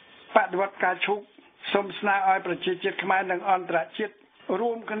បដិវត្តការឈូកសូមស្នើឲ្យប្រជាជាតិខ្មែរនិងអន្តរជាតិ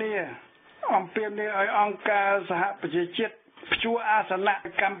រួមគ្នាអំពាវនាវឲ្យអង្គការសហប្រជាជាតិព្យួរអាសនៈ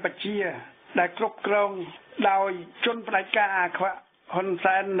កម្ពុជាដែលគ្រប់គ្រងដោយជនផ្ដាច់ការអាខ្វាក់ហ៊ុន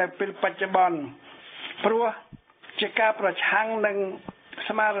សែននៅពេលបច្ចុប្បន្នព្រោះជាការប្រឆាំងនឹង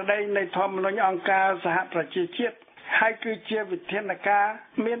ស្មារតីនៃធម្មនុញ្ញអង្គការសហប្រជាជាតិហើយគឺជាវិធានការ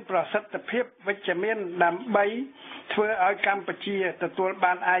មានប្រសិទ្ធភាពវិជ្ជមានដើម្បីធ្វើឲ្យកម្ពុជាទទួល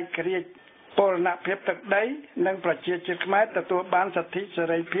បានឯករាជ្យបូរណភាពទឹកដីនិងប្រជាជាតិខ្មែរទទួលបានសិទ្ធិសេ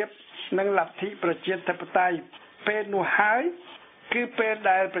រីភាពនិងលទ្ធិប្រជាធិបតេយ្យពេលនោះហើយគឺពេល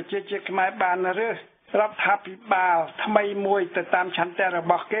ដែលប្រជាជាតិខ្មែរបានរើសរដ្ឋាភិបាលថ្មីមួយទៅតាមឆន្ទៈរ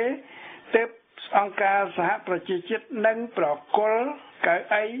បស់គេទើបអង្គការសហប្រជាជាតិនឹងប្រគល់កៅ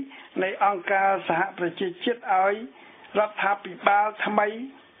អីនៃអង្គការសហប្រជាជាតិឲ្យរដ្ឋាភិបាលថ្មី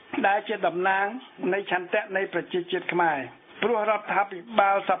ដែលជាតំណាងនៃឆន្ទៈនៃប្រជាជាតិខ្មែរព្រោះរដ្ឋាភិ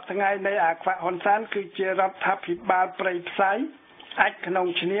បាលសប្តាហ៍ថ្ងៃនៃអាខ្វាក់ហ៊ុនសែនគឺជារដ្ឋាភិបាលប្រៃផ្សៃអាចក្នុង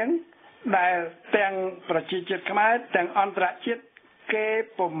ឈ្នៀងដែលទាំងប្រជាជាតិខ្មែរទាំងអន្តរជាតិគេ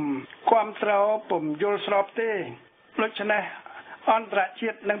ពុំគាំទ្រពុំយល់ស្របទេដូច្នេះអន្តរជា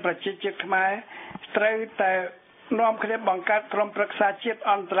តិនិងប្រជាជាតិខ្មែរត្រូវតែនាំគ្នាបង្កើតក្រុមប្រឹក្សាជាតិ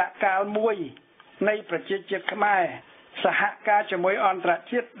អន្តរកាលមួយនៃប្រជាជាតិខ្មែរសហការជាមួយអន្តរ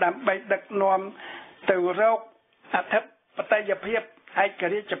ជាតិដើម្បីដឹកនាំទៅរកអធិបតេយ្យភាពឯក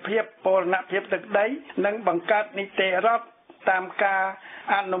រាជ្យភាពបូរណភាពទឹកដីនិងបង្កើតនីតិរដ្ឋតាមការ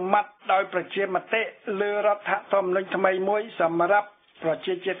អនុម័តដោយប្រជាមតិលើរដ្ឋធម្មនុញ្ញថ្មីមួយសម្រាប់ប្រ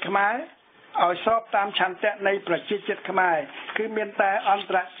ជាជាតិខ្មែរឲ្យស្របតាមឆន្ទៈនៃប្រជាជាតិខ្មែរគឺមានតែអន្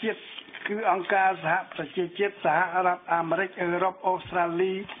តរជាតិគឺអង្គការសហប្រជាជាតិសហរដ្ឋអាមេរិកអឺរ៉ុបអូស្ត្រា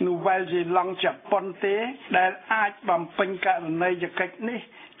លីនូវែលសេឡង់ជប៉ុនទេដែលអាចបំពេញករណីយកិច្ចនេះ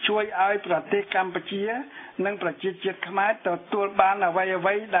ជួយឲ្យប្រទេសកម្ពុជានិងប្រជាជាតិខ្មែរទទួលបានអ្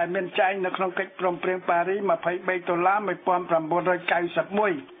វីៗដែលមានចែងនៅក្នុងកិច្ចព្រមព្រៀងប៉ារីស23ដុល្លារ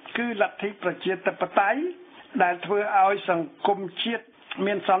1991គឺលទ្ធិប្រជាធិបតេយ្យដែលធ្វើឲ្យសង្គមជាតិ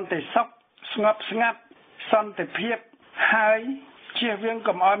មានសន្តិសុខស្ងប់ស្ងាត់សន្តិភាពហើយជៀសវាង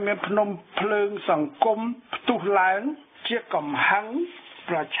កុំឲ្យមានភ្នំភ្លើងសង្គមផ្ទុះឡើងជាកំហឹង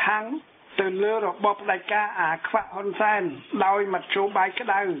ប្រឆាំងទៅលើរបបផ្ដាច់ការអាខ្វាក់ហ៊ុនសែនដោយមធ្យោបាយក្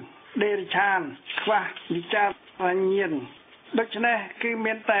តៅដេរិឆានខ្វះវិចារញាណដូច្នេះគឺ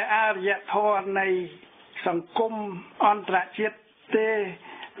មានតែអរិយធម៌នៃសង្គមអន្តរជាតិទេ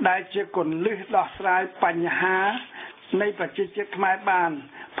ដែលជាគន្លឹះដោះស្រាយបញ្ហានៃប្រជាជាតិខ្មែរបាន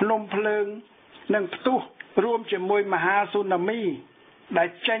ភ្នំភ្លើងនិងផ្ទុះរួមជាមួយមហាស៊ូណាមីដែល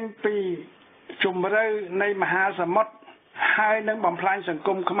ចេញពីជម្រៅនៃមហាសមុទ្រហើយនឹងបំផ្លាញសង្គ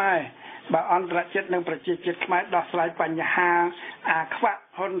មខ្មែរបើអន្តរជាតិនិងប្រជាជាតិខ្មែរដោះស្រាយបញ្ហាអាខ្វាក់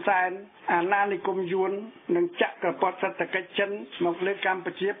ហ៊ុនសែនអាណានិគមយួននិងចក្រពត្តិសេដ្ឋកិច្ចចិនមកលើកម្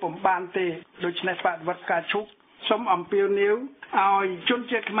ពុជាពុំបានទេដូច្នេះបដិវត្តការឈូកសូមអំពាវនាវឲ្យជន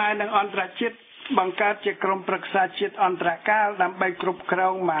ជាតិខ្មែរនិងអន្តរជាតិបង្កើតជាក្រុមប្រឹក្សាជាតិអន្តរកាលដើម្បីគ្រប់គ្រ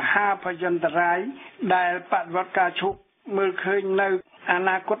ងមហាភយន្តរាយដែលបដិវត្តការឈូកមើលឃើញនៅអ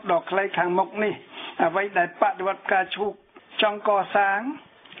នាគតដ៏ខ្លីខាងមុខនេះអ្វីដែលបដិវត្តការឈូកចង់កសាង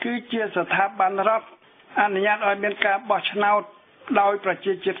គឺជាស្ថាប័នរដ្ឋអនុញ្ញាតឲ្យមានការបោះឆ្នោតដោយប្រ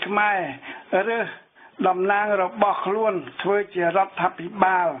ជាជាតិខ្មែរឬតំណាងរបស់ខ្លួនធ្វើជារដ្ឋាភិ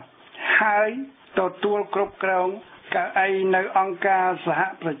បាលហើយទទួលគ្រប់គ្រងកៅអីនៅអង្គការសហ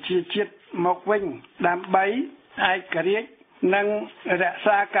ប្រជាជាតិមកវិញដើម្បីឯករាជ្យនិងរក្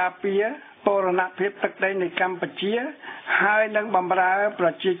សាការពារបូរណភាពទឹកដីនៃកម្ពុជាហើយនឹងបម្រើប្រ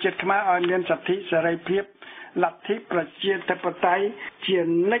ជាជាតិខ្មែរឲ្យមានសិទ្ធិសេរីភាពលទ្ធិប្រជាធិបតេយ្យជា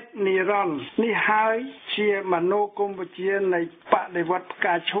និច្ចនិរន្តរ៍នេះហើយជាមនោគមវិជ្ជានៃបដិវត្ត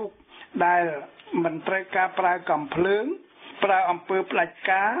ការឈូកដែលមិនត្រូវការប្រើកំភ្លើងប្រើអំពើផ្ដាច់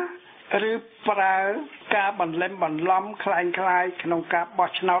ការឬប្រើការបន្លំបន្លំคล้ายក្នុងការបោះ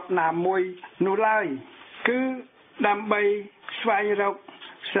ឆ្នោតណាមួយនោះឡើយគឺដើម្បីស្វែងរក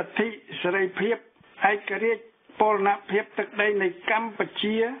សិទ្ធិសេរីភាពឯករាជ្យបូរណភាពទឹកដីនៃកម្ពុ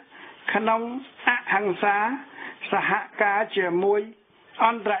ជាក្នុងអហិង្សាសហការជាមួយអ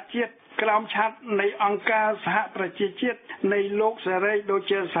ន្តរជាតិក្រោមឆ័ត្រនៃអង្គការសហប្រជាជាតិនៃលោកសេរីដូច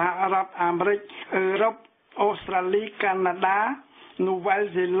ជាសហរដ្ឋអាមេរិកអឺរ៉ុបអូស្ត្រាលីកាណាដានូវែល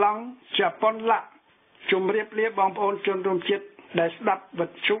សេឡង់ជប៉ុនឡាជម្រាបលាបងប្អូនជនរួមជាតិដែលស្ដាប់វិ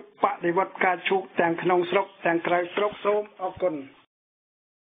ទ្យុបដិវត្តការឈូកទាំងក្នុងស្រុកទាំងក្រៅស្រុកសូមអរគុណ